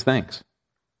 He gives thanks.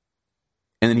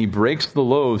 And then he breaks the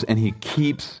loaves and he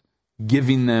keeps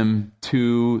giving them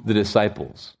to the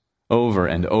disciples over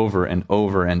and over and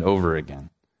over and over again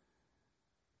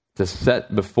to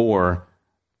set before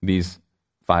these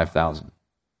 5,000.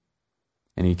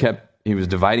 And he was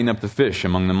dividing up the fish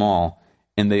among them all,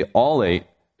 and they all ate.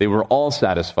 They were all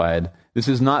satisfied. This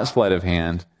is not sleight of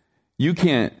hand. What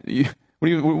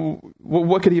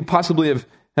could he possibly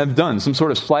have done? Some sort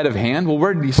of sleight of hand? Well,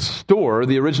 where did he store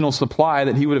the original supply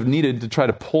that he would have needed to try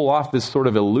to pull off this sort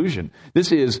of illusion?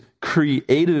 This is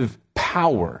creative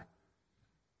power.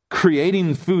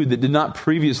 Creating food that did not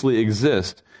previously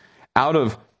exist out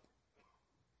of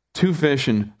 2 fish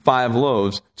and 5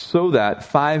 loaves so that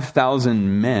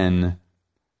 5,000 men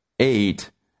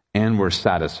ate and were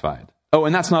satisfied. Oh,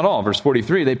 and that's not all. Verse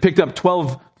 43, they picked up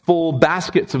 12 full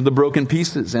baskets of the broken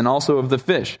pieces and also of the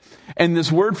fish. And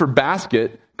this word for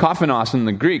basket, kophanos in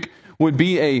the Greek, would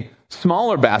be a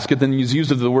smaller basket than is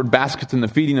used of the word baskets in the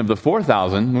feeding of the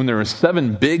 4,000 when there were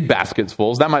 7 big baskets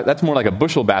full. That's more like a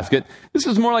bushel basket. This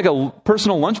is more like a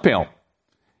personal lunch pail.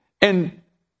 And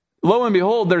lo and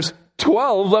behold, there's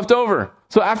 12 left over.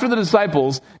 So after the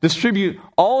disciples distribute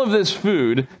all of this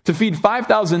food to feed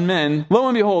 5,000 men, lo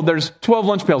and behold, there's 12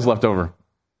 lunch pails left over.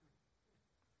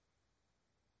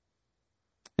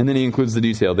 And then he includes the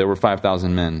detail. There were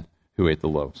 5,000 men who ate the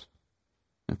loaves.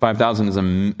 And 5,000 is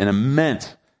an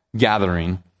immense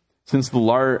gathering, since the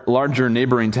larger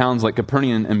neighboring towns like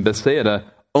Capernaum and Bethsaida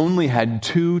only had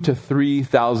 2,000 to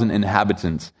 3,000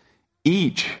 inhabitants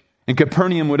each. And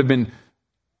Capernaum would have been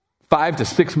 5 to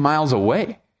 6 miles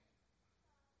away.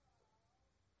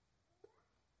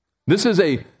 This is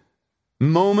a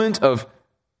moment of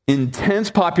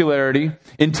intense popularity,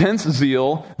 intense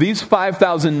zeal. These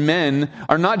 5,000 men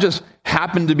are not just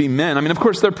happen to be men. I mean, of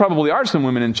course, there probably are some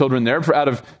women and children there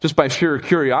just by sheer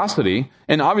curiosity.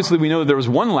 And obviously, we know that there was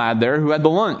one lad there who had the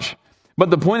lunch. But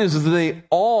the point is that they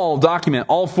all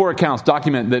 4 accounts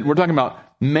document that we're talking about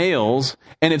males,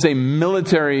 and it's a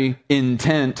military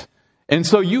intent. And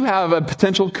so you have a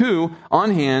potential coup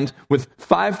on hand with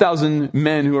 5,000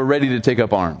 men who are ready to take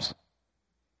up arms.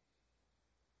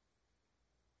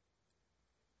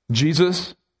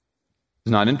 Jesus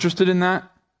is not interested in that.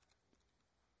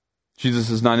 Jesus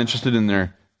is not interested in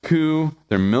their coup,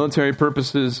 their military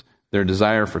purposes, their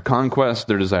desire for conquest,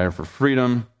 their desire for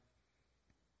freedom.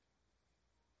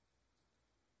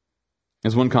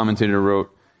 As one commentator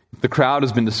wrote, if the crowd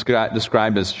has been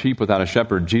described as sheep without a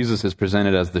shepherd, Jesus is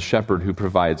presented as the shepherd who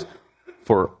provides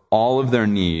for all of their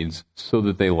needs so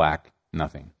that they lack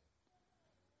nothing.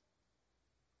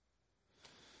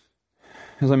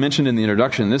 As I mentioned in the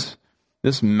introduction,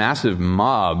 this massive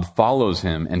mob follows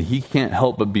him, and he can't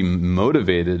help but be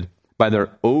motivated by their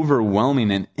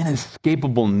overwhelming and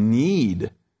inescapable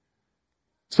need,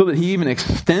 so that he even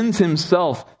extends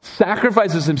himself,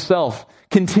 sacrifices himself,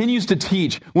 continues to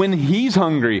teach when he's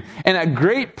hungry. And at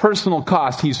great personal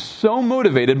cost, he's so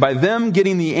motivated by them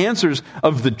getting the answers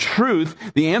of the truth,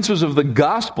 the answers of the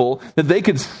gospel, that they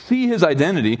could see his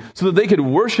identity, so that they could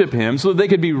worship him, so that they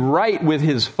could be right with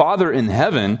his Father in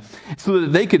heaven, so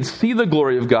that they could see the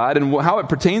glory of God and how it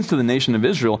pertains to the nation of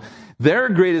Israel. Their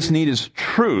greatest need is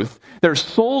truth. Their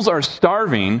souls are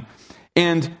starving.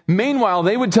 And meanwhile,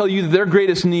 they would tell you that their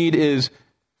greatest need is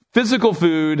physical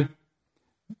food,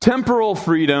 temporal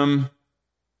freedom,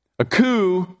 a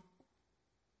coup,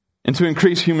 and to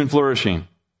increase human flourishing.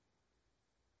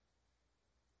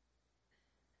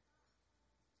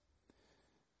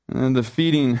 And the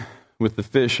feeding with the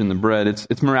fish and the bread,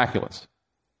 it's miraculous.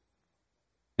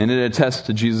 And it attests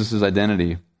to Jesus'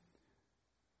 identity.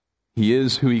 He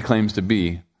is who he claims to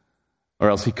be, or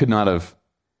else he could not have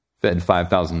fed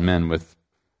 5,000 men with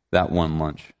that one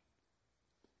lunch.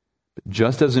 But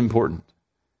just as important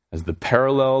as the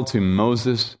parallel to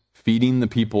Moses feeding the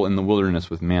people in the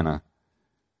wilderness with manna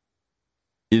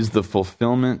is the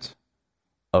fulfillment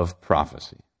of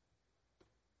prophecy.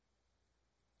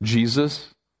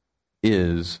 Jesus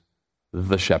is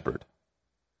the shepherd.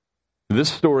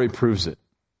 This story proves it.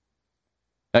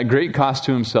 At great cost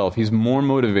to himself, he's more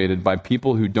motivated by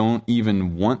people who don't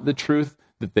even want the truth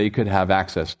that they could have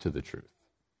access to the truth.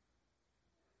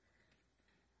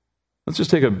 Let's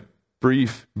just take a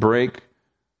brief break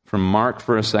from Mark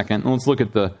for a second, and let's look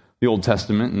at the Old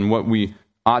Testament and what we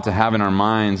ought to have in our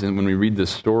minds and when we read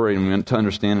this story and we want to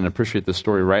understand and appreciate this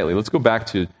story rightly. Let's go back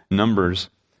to Numbers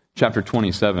chapter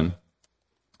 27.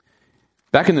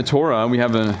 Back in the Torah, we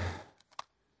have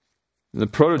the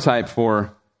prototype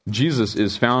for Jesus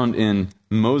is found in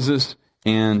Moses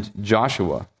and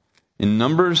Joshua. In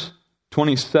Numbers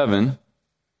 27,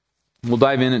 we'll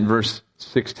dive in at verse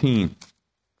 16.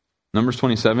 Numbers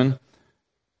 27,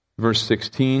 verse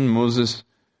 16, Moses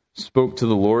spoke to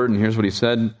the Lord, and here's what he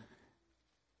said.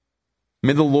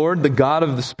 May the Lord, the God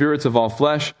of the spirits of all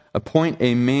flesh, appoint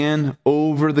a man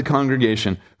over the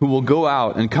congregation who will go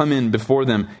out and come in before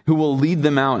them, who will lead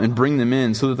them out and bring them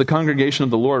in, so that the congregation of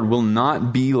the Lord will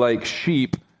not be like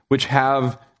sheep which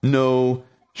have no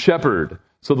shepherd.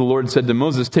 So the Lord said to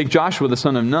Moses, take Joshua the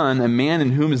son of Nun, a man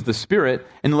in whom is the Spirit,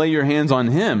 and lay your hands on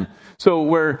him. So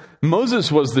where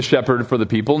Moses was the shepherd for the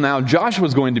people, now Joshua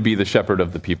is going to be the shepherd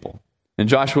of the people. And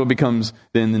Joshua becomes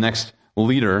then the next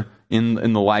leader in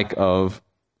the like of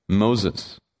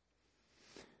Moses.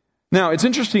 Now, it's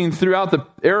interesting throughout the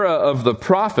era of the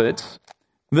prophets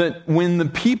that when the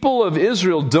people of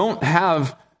Israel don't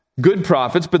have good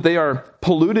prophets, but they are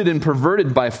polluted and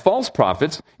perverted by false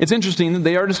prophets, it's interesting that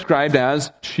they are described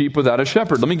as sheep without a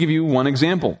shepherd. Let me give you one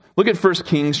example. Look at 1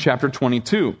 Kings chapter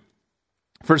 22.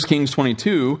 1 Kings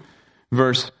 22,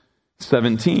 verse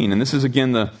 17. And this is,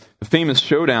 again, the famous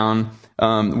showdown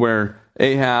where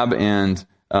Ahab and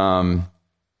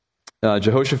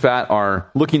Jehoshaphat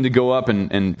are looking to go up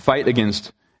and fight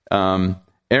against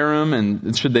Aram,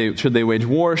 and should they wage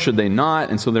war, should they not?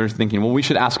 And so they're thinking, well, we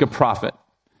should ask a prophet.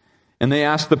 And they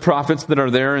ask the prophets that are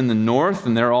there in the north,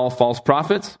 and they're all false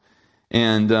prophets.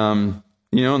 And, and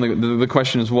the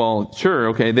question is, well, sure,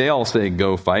 okay, they all say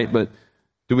go fight, but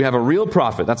do we have a real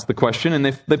prophet? That's the question. And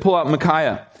they pull out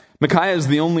Micaiah. Micaiah is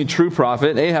the only true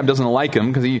prophet. Ahab doesn't like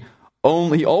him because he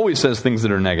always says things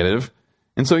that are negative.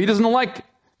 And so he doesn't like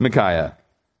Micaiah.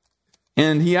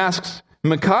 And he asks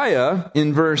Micaiah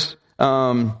in verse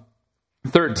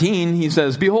 13, he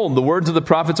says, behold, the words of the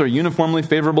prophets are uniformly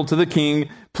favorable to the king.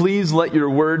 Please let your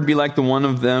word be like the word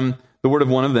of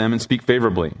one of them, and speak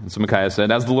favorably. And so Micaiah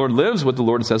said, as the Lord lives, what the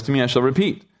Lord says to me, I shall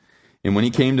repeat. And when he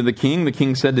came to the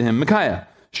king said to him, Micaiah,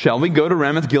 shall we go to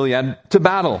Ramoth-Gilead to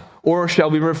battle, or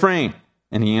shall we refrain?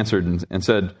 And he answered and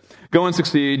said, go and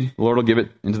succeed. The Lord will give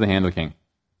it into the hand of the king.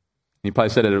 He probably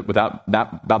said it about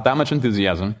that much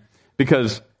enthusiasm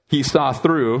because he saw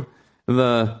through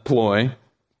the ploy.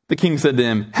 The king said to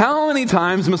him, how many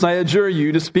times must I adjure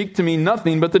you to speak to me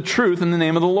nothing but the truth in the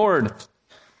name of the Lord?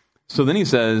 So then he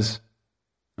says,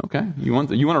 okay, you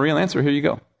want a real answer? Here you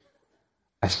go.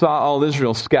 I saw all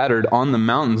Israel scattered on the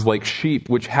mountains like sheep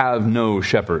which have no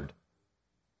shepherd.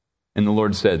 And the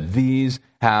Lord said, these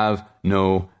have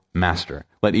no master.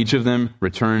 Let each of them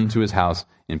return to his house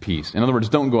in peace. In other words,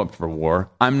 don't go up for war.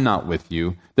 I'm not with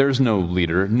you. There's no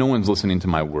leader. No one's listening to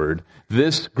my word.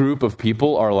 This group of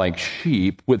people are like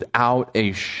sheep without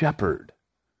a shepherd.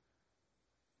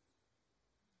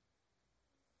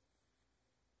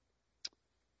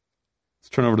 Let's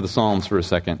turn over to the Psalms for a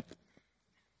second.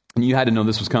 And you had to know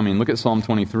this was coming. Look at Psalm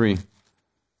 23.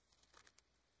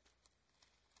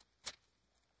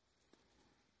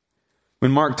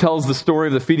 When Mark tells the story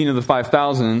of the feeding of the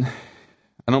 5,000,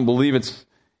 I don't believe it's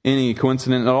any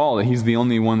coincidence at all that he's the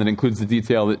only one that includes the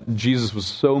detail that Jesus was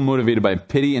so motivated by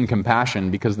pity and compassion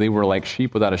because they were like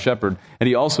sheep without a shepherd. And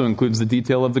he also includes the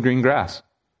detail of the green grass.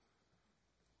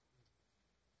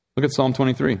 Look at Psalm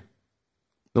 23.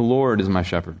 The Lord is my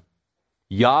shepherd.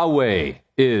 Yahweh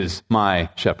is my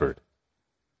shepherd.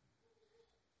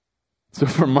 So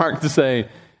for Mark to say,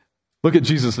 look at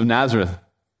Jesus of Nazareth,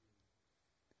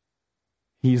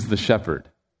 he's the shepherd.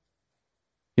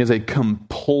 He has a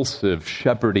compulsive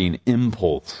shepherding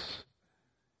impulse.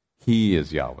 He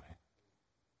is Yahweh.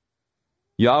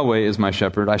 Yahweh is my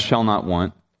shepherd, I shall not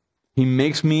want. He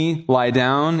makes me lie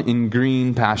down in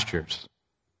green pastures.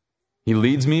 He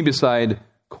leads me beside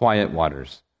quiet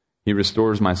waters. He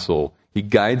restores my soul. He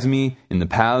guides me in the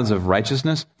paths of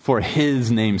righteousness for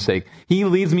his name's sake. He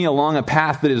leads me along a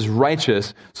path that is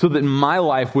righteous so that my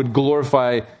life would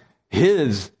glorify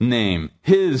his name,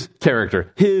 his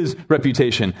character, his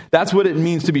reputation. That's what it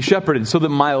means to be shepherded, so that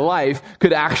my life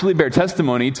could actually bear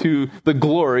testimony to the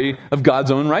glory of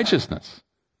God's own righteousness.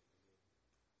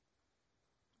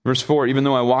 Verse 4, even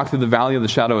though I walk through the valley of the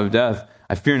shadow of death,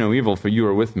 I fear no evil, for you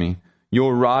are with me.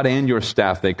 Your rod and your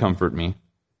staff, they comfort me.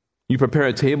 You prepare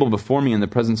a table before me in the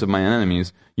presence of my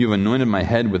enemies. You have anointed my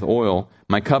head with oil.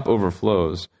 My cup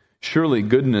overflows. Surely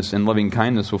goodness and loving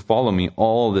kindness will follow me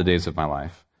all the days of my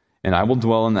life, and I will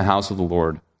dwell in the house of the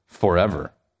Lord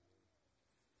forever.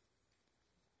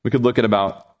 We could look at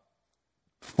about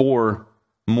 4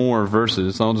 more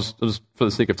verses. I'll just for the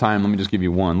sake of time, let me just give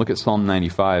you one. Look at Psalm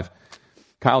 95.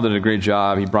 Kyle did a great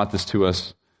job. He brought this to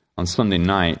us on Sunday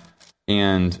night,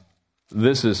 and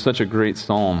this is such a great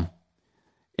psalm.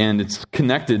 And it's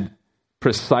connected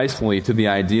precisely to the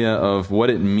idea of what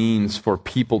it means for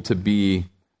people to be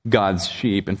God's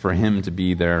sheep and for him to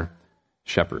be their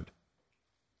shepherd.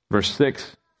 Verse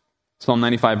 6, Psalm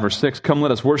 95, verse 6, "Come,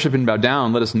 let us worship and bow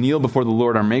down. Let us kneel before the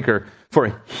Lord our Maker.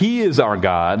 For he is our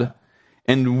God,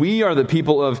 and we are the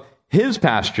people of his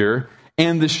pasture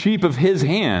and the sheep of his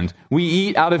hand. We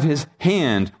eat out of his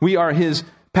hand. We are his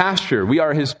pasture. We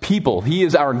are his people. He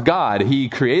is our God. He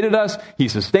created us. He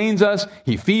sustains us.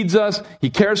 He feeds us. He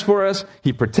cares for us.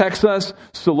 He protects us.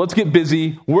 So let's get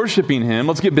busy worshiping him.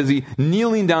 Let's get busy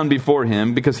kneeling down before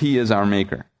him because he is our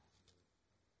maker."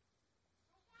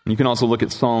 You can also look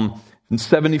at Psalm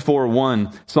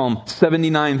 74:1, Psalm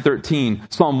 79:13,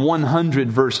 Psalm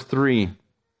 100, verse 3.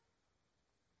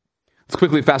 Let's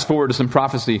quickly fast forward to some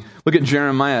prophecy. Look at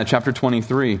Jeremiah chapter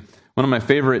 23. One of my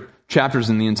favorite chapters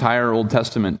in the entire Old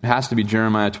Testament has to be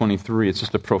Jeremiah 23. It's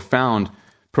just a profound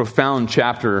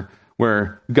chapter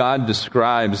where God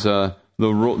describes the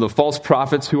false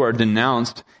prophets who are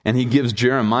denounced, and he gives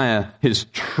Jeremiah his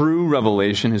true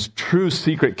revelation, his true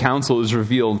secret counsel is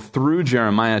revealed through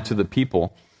Jeremiah to the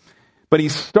people. But he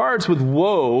starts with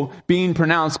woe being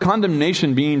pronounced,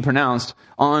 condemnation being pronounced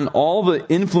on all the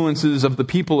influences of the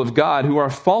people of God who are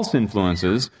false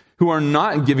influences, who are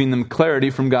not giving them clarity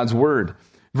from God's word.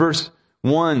 Verse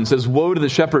 1 says, "Woe to the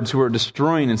shepherds who are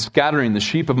destroying and scattering the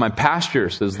sheep of my pasture,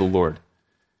 says the Lord.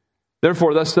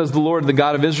 Therefore, thus says the Lord, the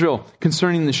God of Israel,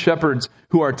 concerning the shepherds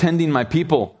who are tending my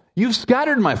people, you've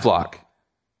scattered my flock.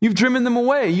 You've driven them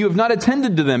away. You have not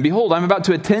attended to them. Behold, I'm about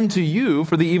to attend to you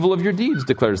for the evil of your deeds,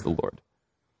 declares the Lord."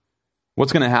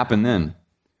 What's going to happen then?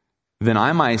 "Then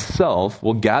I myself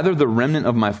will gather the remnant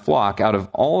of my flock out of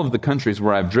all of the countries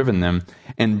where I've driven them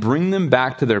and bring them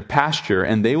back to their pasture,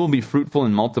 and they will be fruitful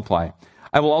and multiply.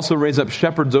 I will also raise up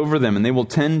shepherds over them, and they will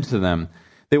tend to them.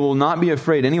 They will not be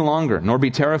afraid any longer, nor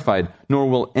be terrified, nor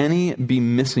will any be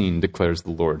missing, declares the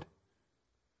Lord.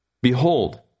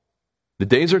 Behold, the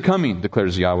days are coming,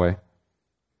 declares Yahweh,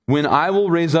 when I will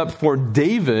raise up for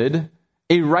David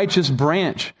a righteous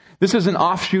branch." This is an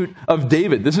offshoot of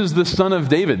David. This is the son of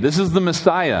David. This is the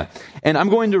Messiah. And I'm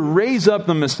going to raise up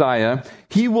the Messiah.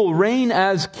 He will reign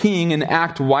as king and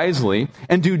act wisely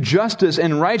and do justice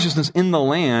and righteousness in the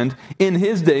land. In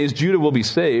his days, Judah will be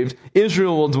saved.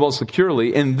 Israel will dwell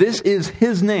securely. And this is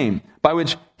his name by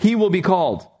which he will be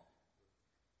called.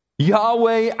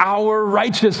 Yahweh, our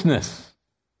righteousness.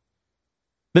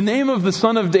 The name of the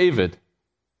son of David,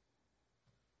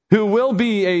 who will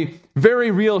be a very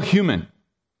real human,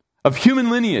 of human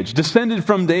lineage, descended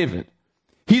from David.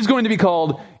 He's going to be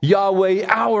called Yahweh,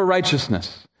 our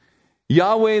righteousness.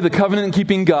 Yahweh, the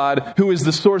covenant-keeping God, who is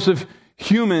the source of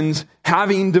humans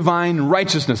having divine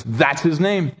righteousness. That's his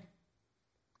name.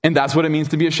 And that's what it means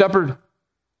to be a shepherd.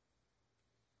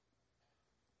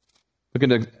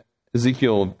 Look at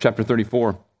Ezekiel chapter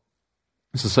 34.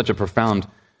 This is such a profound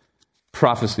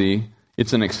prophecy.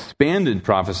 It's an expanded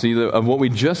prophecy of what we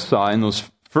just saw in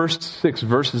those first 6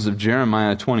 verses of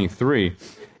Jeremiah 23.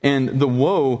 And the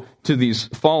woe to these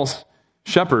false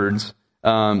shepherds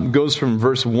goes from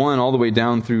verse 1 all the way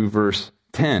down through verse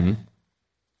 10.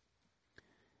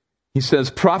 He says,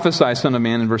 "Prophesy, son of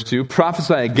man," in verse 2,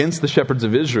 "prophesy against the shepherds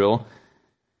of Israel.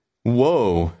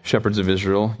 Woe, shepherds of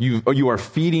Israel, you are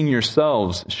feeding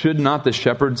yourselves. Should not the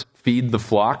shepherds feed the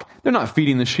flock?" They're not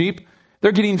feeding the sheep.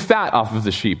 They're getting fat off of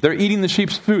the sheep. They're eating the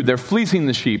sheep's food. They're fleecing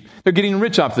the sheep. They're getting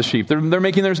rich off the sheep. They're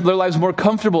making their lives more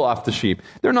comfortable off the sheep.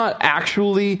 They're not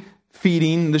actually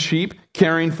feeding the sheep,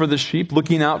 caring for the sheep,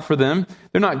 looking out for them.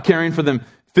 They're not caring for them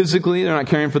physically. They're not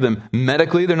caring for them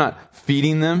medically. They're not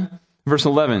feeding them. Verse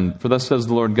 11, "For thus says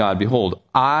the Lord God, behold,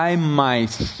 I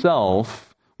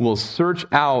myself will search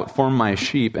out for my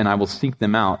sheep, and I will seek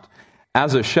them out.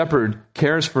 As a shepherd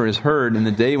cares for his herd in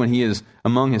the day when he is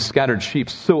among his scattered sheep,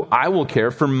 so I will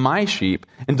care for my sheep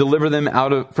and deliver them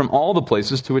from all the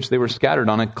places to which they were scattered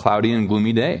on a cloudy and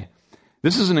gloomy day."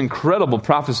 This is an incredible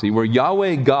prophecy where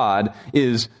Yahweh God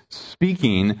is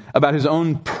speaking about his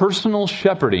own personal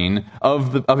shepherding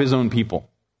of his own people.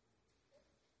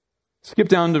 Skip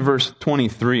down to verse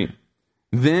 23.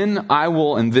 "Then I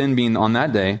will," and then being on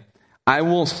that day, "I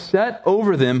will set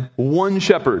over them one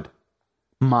shepherd,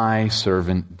 my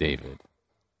servant David."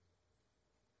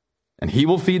 and he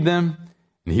will feed them,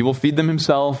 and he will feed them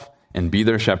himself, and be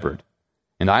their shepherd.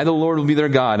 And I, the Lord, will be their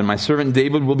God, and my servant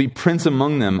David will be prince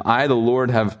among them. I, the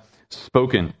Lord, have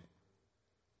spoken.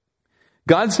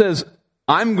 God says,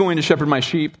 I'm going to shepherd my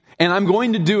sheep, and I'm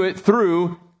going to do it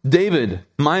through David,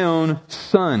 my own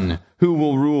son, who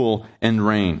will rule and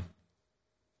reign.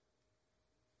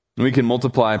 We can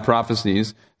multiply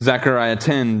prophecies. Zechariah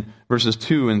 10, verses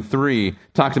 2 and 3,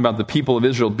 talked about the people of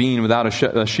Israel being without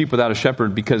a sheep without a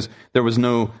shepherd because there was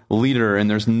no leader and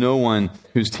there's no one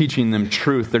who's teaching them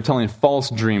truth. They're telling false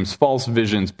dreams, false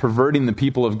visions, perverting the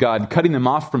people of God, cutting them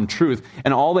off from truth,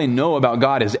 and all they know about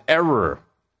God is error.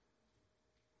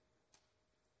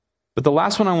 But the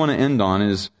last one I want to end on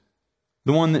is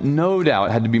the one that no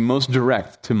doubt had to be most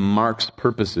direct to Mark's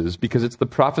purposes because it's the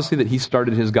prophecy that he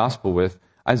started his gospel with,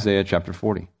 Isaiah chapter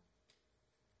 40.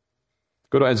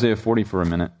 Go to Isaiah 40 for a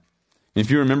minute. And if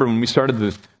you remember when we started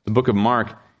the book of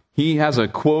Mark, he has a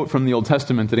quote from the Old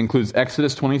Testament that includes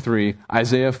Exodus 23,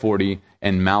 Isaiah 40,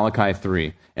 and Malachi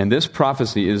 3. And this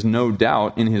prophecy is no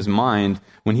doubt in his mind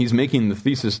when he's making the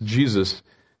thesis Jesus.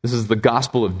 This is the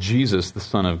gospel of Jesus, the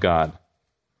Son of God.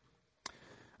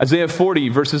 Isaiah 40,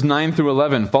 verses 9 through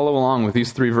 11. Follow along with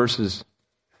these three verses.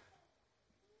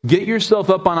 Get yourself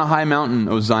up on a high mountain,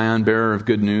 O Zion, bearer of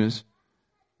good news.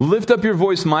 Lift up your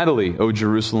voice mightily, O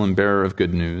Jerusalem, bearer of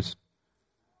good news.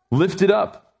 Lift it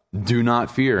up. Do not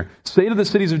fear. Say to the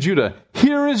cities of Judah,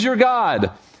 here is your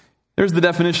God. There's the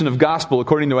definition of gospel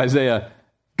according to Isaiah.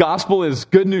 Gospel is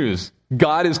good news.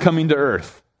 God is coming to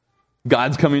earth.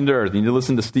 God's coming to earth. You need to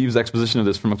listen to Steve's exposition of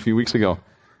this from a few weeks ago.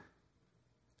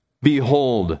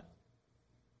 Behold,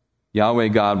 Yahweh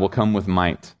God will come with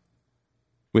might,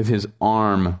 with his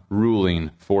arm ruling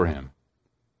for him.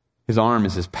 His arm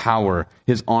is his power.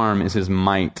 His arm is his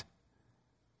might.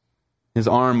 His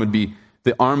arm would be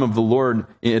the arm of the Lord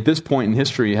at this point in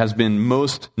history has been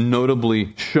most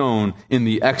notably shown in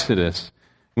the Exodus.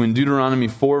 When Deuteronomy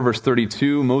 4 verse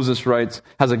 32, Moses writes,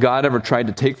 has a God ever tried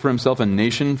to take for himself a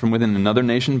nation from within another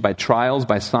nation by trials,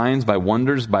 by signs, by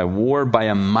wonders, by war, by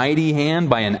a mighty hand,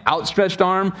 by an outstretched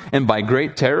arm, and by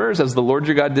great terrors, as the Lord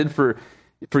your God did for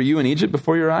you in Egypt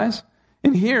before your eyes?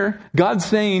 And here, God's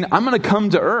saying, I'm going to come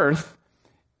to earth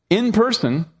in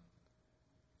person,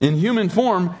 in human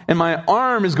form, and my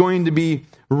arm is going to be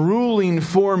ruling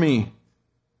for me.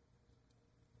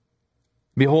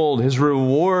 Behold, his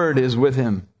reward is with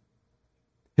him,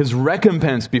 his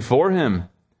recompense before him.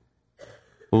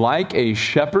 Like a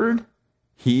shepherd,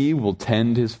 he will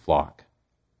tend his flock.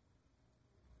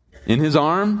 In his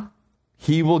arm,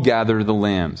 he will gather the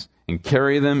lambs and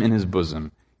carry them in his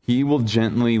bosom. He will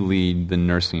gently lead the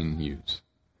nursing ewes.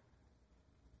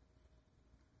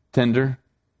 Tender,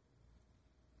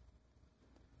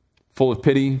 full of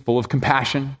pity, full of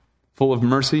compassion, full of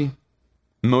mercy,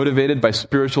 motivated by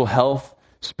spiritual health,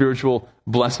 spiritual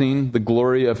blessing, the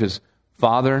glory of his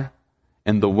Father,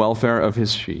 and the welfare of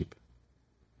his sheep.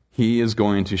 He is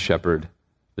going to shepherd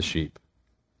the sheep.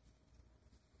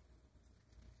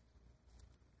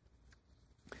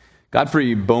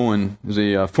 Godfrey Bowen is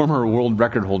a former world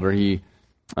record holder. He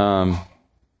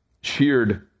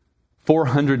sheared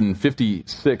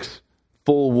 456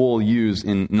 full wool ewes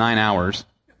in 9 hours.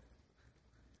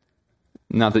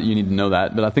 Not that you need to know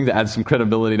that, but I think that adds some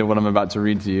credibility to what I'm about to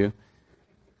read to you.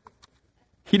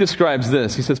 He describes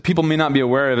this. He says, people may not be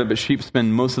aware of it, but sheep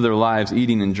spend most of their lives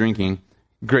eating and drinking,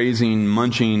 grazing,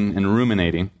 munching, and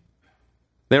ruminating.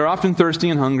 They are often thirsty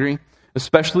and hungry,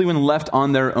 especially when left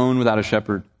on their own without a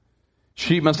shepherd.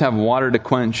 Sheep must have water to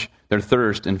quench their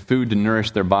thirst and food to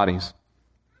nourish their bodies.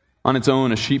 On its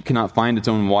own, a sheep cannot find its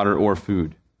own water or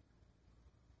food.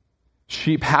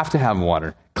 Sheep have to have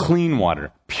water, clean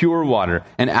water, pure water,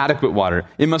 and adequate water.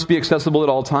 It must be accessible at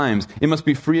all times. It must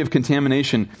be free of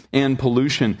contamination and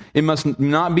pollution. It must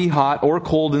not be hot or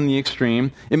cold in the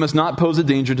extreme. It must not pose a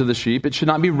danger to the sheep. It should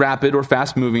not be rapid or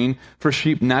fast-moving, for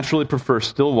sheep naturally prefer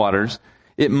still waters.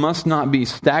 It must not be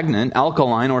stagnant,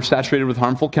 alkaline, or saturated with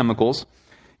harmful chemicals.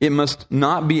 It must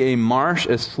not be a marsh,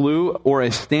 a slough, or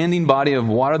a standing body of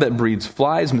water that breeds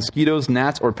flies, mosquitoes,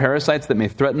 gnats, or parasites that may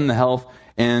threaten the health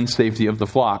and safety of the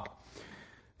flock.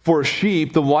 For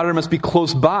sheep, the water must be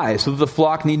close by, so that the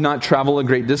flock need not travel a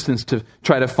great distance to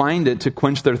try to find it to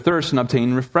quench their thirst and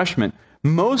obtain refreshment.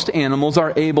 Most animals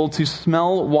are able to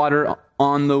smell water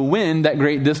on the wind at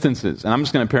great distances. And I'm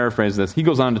just going to paraphrase this. He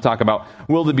goes on to talk about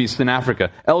wildebeest in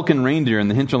Africa, elk and reindeer in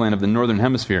the hinterland of the northern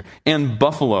hemisphere, and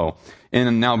buffalo.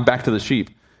 And now back to the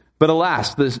sheep. But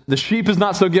alas, the sheep is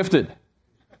not so gifted.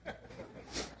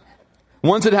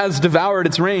 Once it has devoured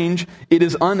its range, it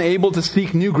is unable to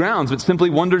seek new grounds, but simply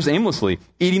wanders aimlessly,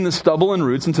 eating the stubble and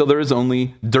roots until there is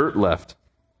only dirt left.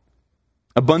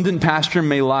 Abundant pasture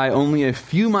may lie only a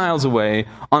few miles away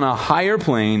on a higher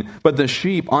plain, but the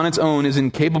sheep on its own is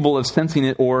incapable of sensing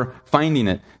it or finding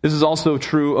it. This is also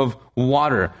true of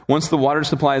water. Once the water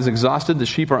supply is exhausted, the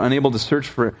sheep are unable to search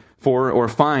for or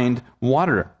find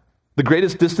water. The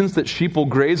greatest distance that sheep will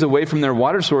graze away from their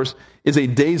water source is a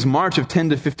day's march of 10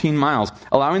 to 15 miles,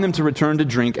 allowing them to return to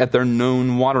drink at their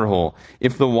known water hole.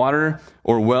 If the water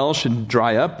or well should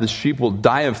dry up, the sheep will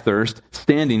die of thirst,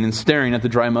 standing and staring at the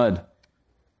dry mud.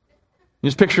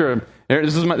 Just picture,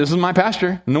 this is my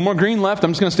pasture. No more green left.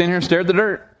 I'm just going to stand here and stare at the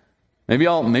dirt.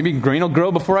 Maybe green will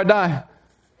grow before I die.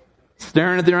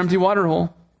 Staring at their empty water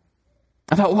hole.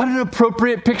 I thought, what an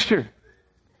appropriate picture.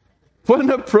 What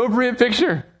an appropriate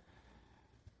picture.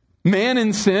 Man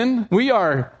in sin, we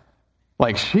are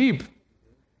like sheep.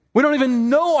 We don't even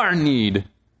know our need.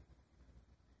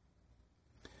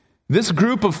 This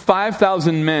group of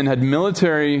 5,000 men had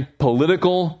military,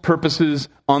 political purposes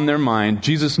on their mind.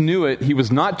 Jesus knew it. He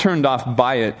was not turned off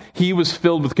by it. He was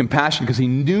filled with compassion because he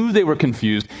knew they were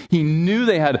confused. He knew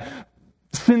they had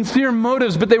sincere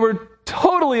motives, but they were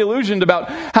totally illusioned about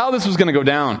how this was going to go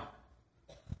down.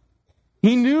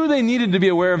 He knew they needed to be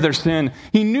aware of their sin.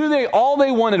 He knew all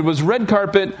they wanted was red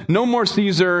carpet, no more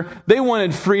Caesar. They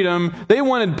wanted freedom. They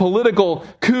wanted political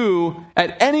coup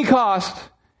at any cost.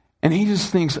 And he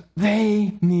just thinks,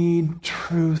 they need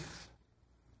truth.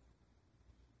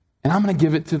 And I'm going to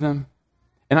give it to them.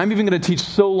 And I'm even going to teach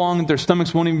so long that their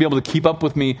stomachs won't even be able to keep up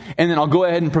with me. And then I'll go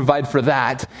ahead and provide for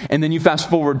that. And then you fast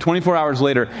forward 24 hours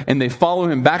later, and they follow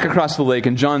him back across the lake.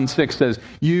 And John 6 says,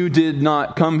 you did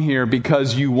not come here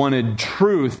because you wanted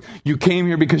truth. You came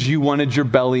here because you wanted your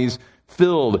bellies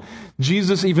filled.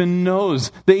 Jesus even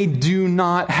knows they do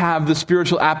not have the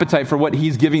spiritual appetite for what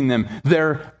he's giving them.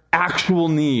 Their actual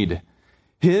need.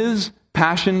 His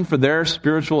passion for their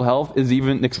spiritual health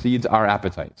even exceeds our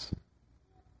appetites.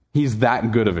 He's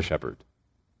that good of a shepherd.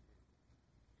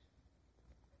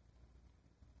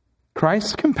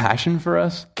 Christ's compassion for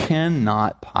us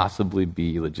cannot possibly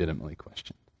be legitimately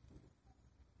questioned.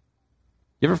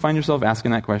 You ever find yourself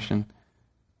asking that question?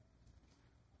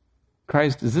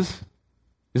 Christ, is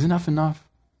enough enough?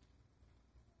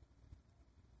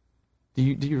 Do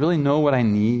you really know what I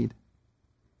need?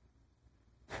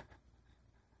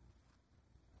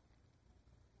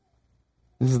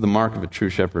 This is the mark of a true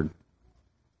shepherd.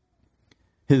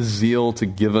 His zeal to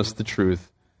give us the truth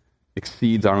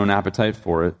exceeds our own appetite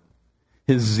for it.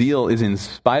 His zeal is in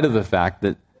spite of the fact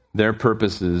that their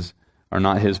purposes are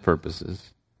not his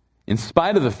purposes. In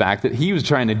spite of the fact that he was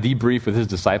trying to debrief with his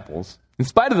disciples. In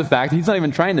spite of the fact that he's not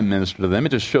even trying to minister to them. It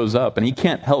just shows up, and he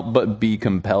can't help but be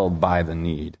compelled by the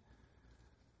need.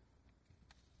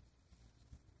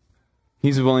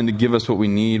 He's willing to give us what we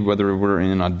need, whether we're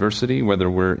in adversity, whether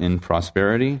we're in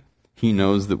prosperity. He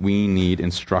knows that we need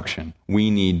instruction.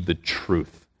 We need the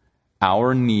truth.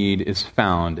 Our need is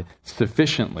found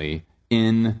sufficiently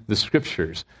in the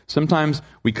Scriptures. Sometimes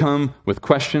we come with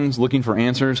questions, looking for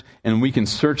answers, and we can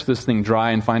search this thing dry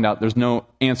and find out there's no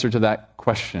answer to that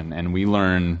question. And we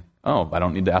learn, I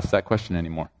don't need to ask that question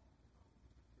anymore.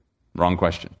 Wrong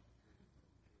question.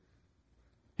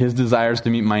 His desires to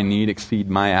meet my need exceed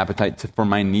my appetite for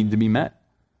my need to be met.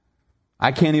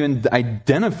 I can't even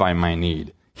identify my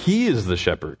need. He is the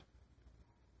shepherd.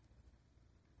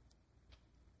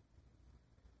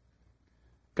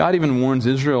 God even warns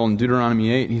Israel in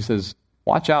Deuteronomy 8. He says,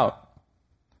 watch out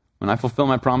when I fulfill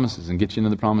my promises and get you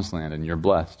into the promised land and you're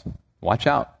blessed. Watch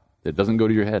out that it doesn't go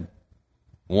to your head.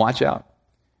 Watch out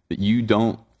that you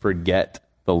don't forget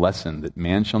the lesson that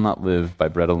man shall not live by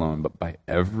bread alone, but by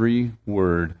every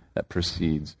word that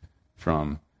proceeds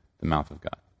from the mouth of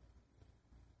God.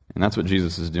 And that's what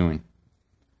Jesus is doing.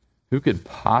 Who could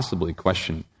possibly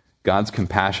question God's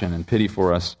compassion and pity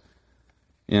for us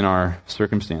in our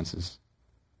circumstances?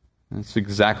 That's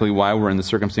exactly why we're in the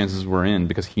circumstances we're in,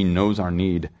 because he knows our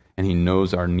need, and he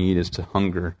knows our need is to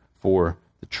hunger for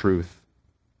the truth.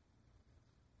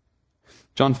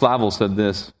 John Flavel said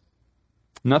this,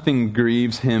 nothing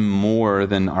grieves him more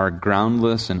than our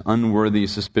groundless and unworthy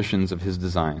suspicions of his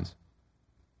designs.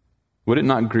 Would it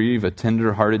not grieve a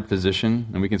tender-hearted physician,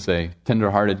 and we can say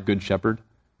tender-hearted good shepherd?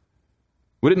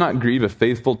 Would it not grieve a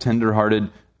faithful,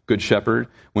 tender-hearted good shepherd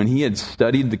when he had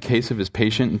studied the case of his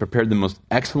patient and prepared the most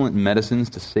excellent medicines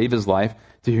to save his life,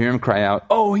 to hear him cry out,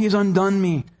 "Oh, he's undone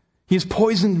me. He's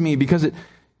poisoned me," because it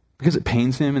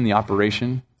pains him in the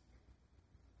operation?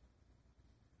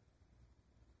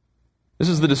 This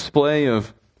is the display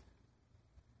of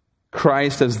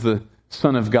Christ as the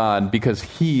Son of God, because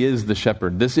he is the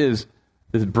shepherd. This is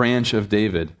the branch of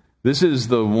David. This is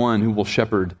the one who will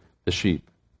shepherd the sheep.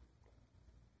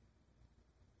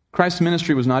 Christ's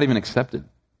ministry was not even accepted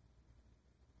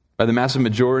by the massive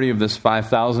majority of this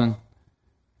 5,000.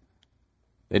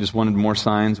 They just wanted more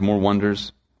signs, more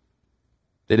wonders.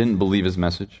 They didn't believe his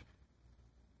message.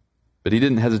 But he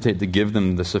didn't hesitate to give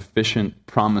them the sufficient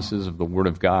promises of the Word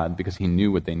of God because he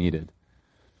knew what they needed.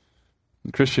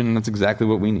 Christian, that's exactly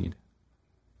what we need.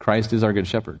 Christ is our good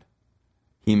shepherd.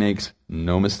 He makes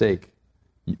no mistake.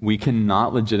 We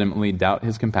cannot legitimately doubt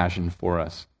his compassion for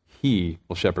us. He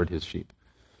will shepherd his sheep.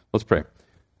 Let's pray.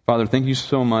 Father, thank you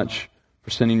so much for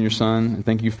sending your Son, and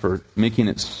thank you for making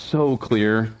it so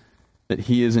clear that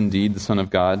he is indeed the Son of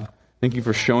God. Thank you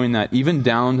for showing that even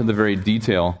down to the very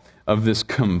detail of this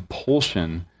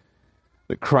compulsion,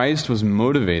 that Christ was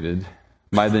motivated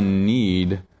by the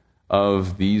need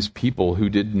of these people who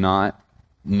did not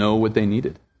know what they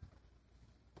needed.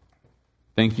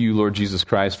 Thank you, Lord Jesus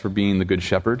Christ, for being the Good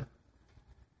Shepherd.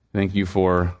 Thank you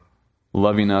for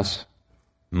loving us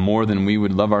more than we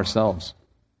would love ourselves.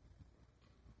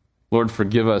 Lord,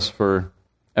 forgive us for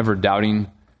ever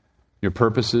doubting your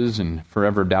purposes and for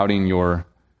ever doubting your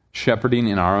shepherding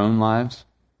in our own lives.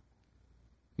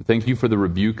 And thank you for the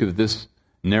rebuke that this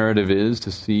narrative is,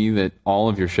 to see that all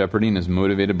of your shepherding is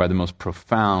motivated by the most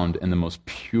profound and the most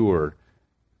pure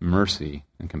mercy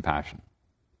and compassion.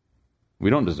 We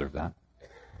don't deserve that.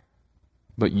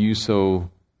 But you so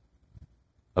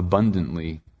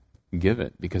abundantly give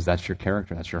it because that's your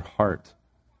character, that's your heart.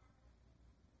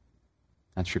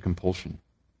 That's your compulsion.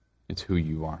 It's who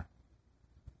you are.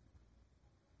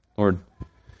 Lord,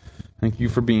 thank you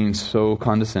for being so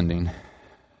condescending.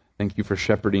 Thank you for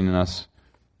shepherding us.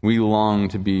 We long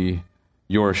to be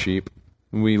your sheep.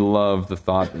 We love the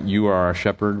thought that you are our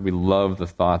shepherd. We love the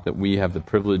thought that we have the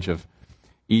privilege of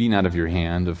eating out of your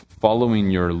hand, of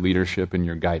following your leadership and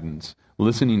your guidance,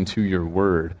 listening to your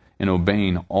word, and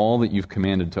obeying all that you've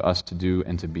commanded to us to do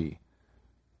and to be.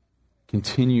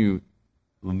 Continue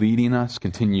leading us,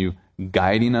 continue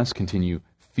guiding us, continue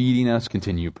feeding us,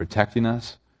 continue protecting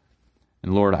us.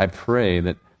 And Lord, I pray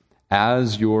that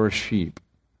as your sheep,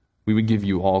 we would give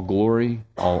you all glory,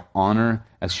 all honor,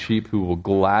 as sheep who will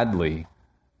gladly,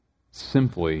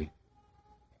 simply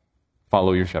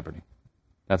follow your shepherding.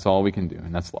 That's all we can do,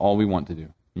 and that's all we want to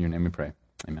do. In your name we pray.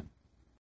 Amen.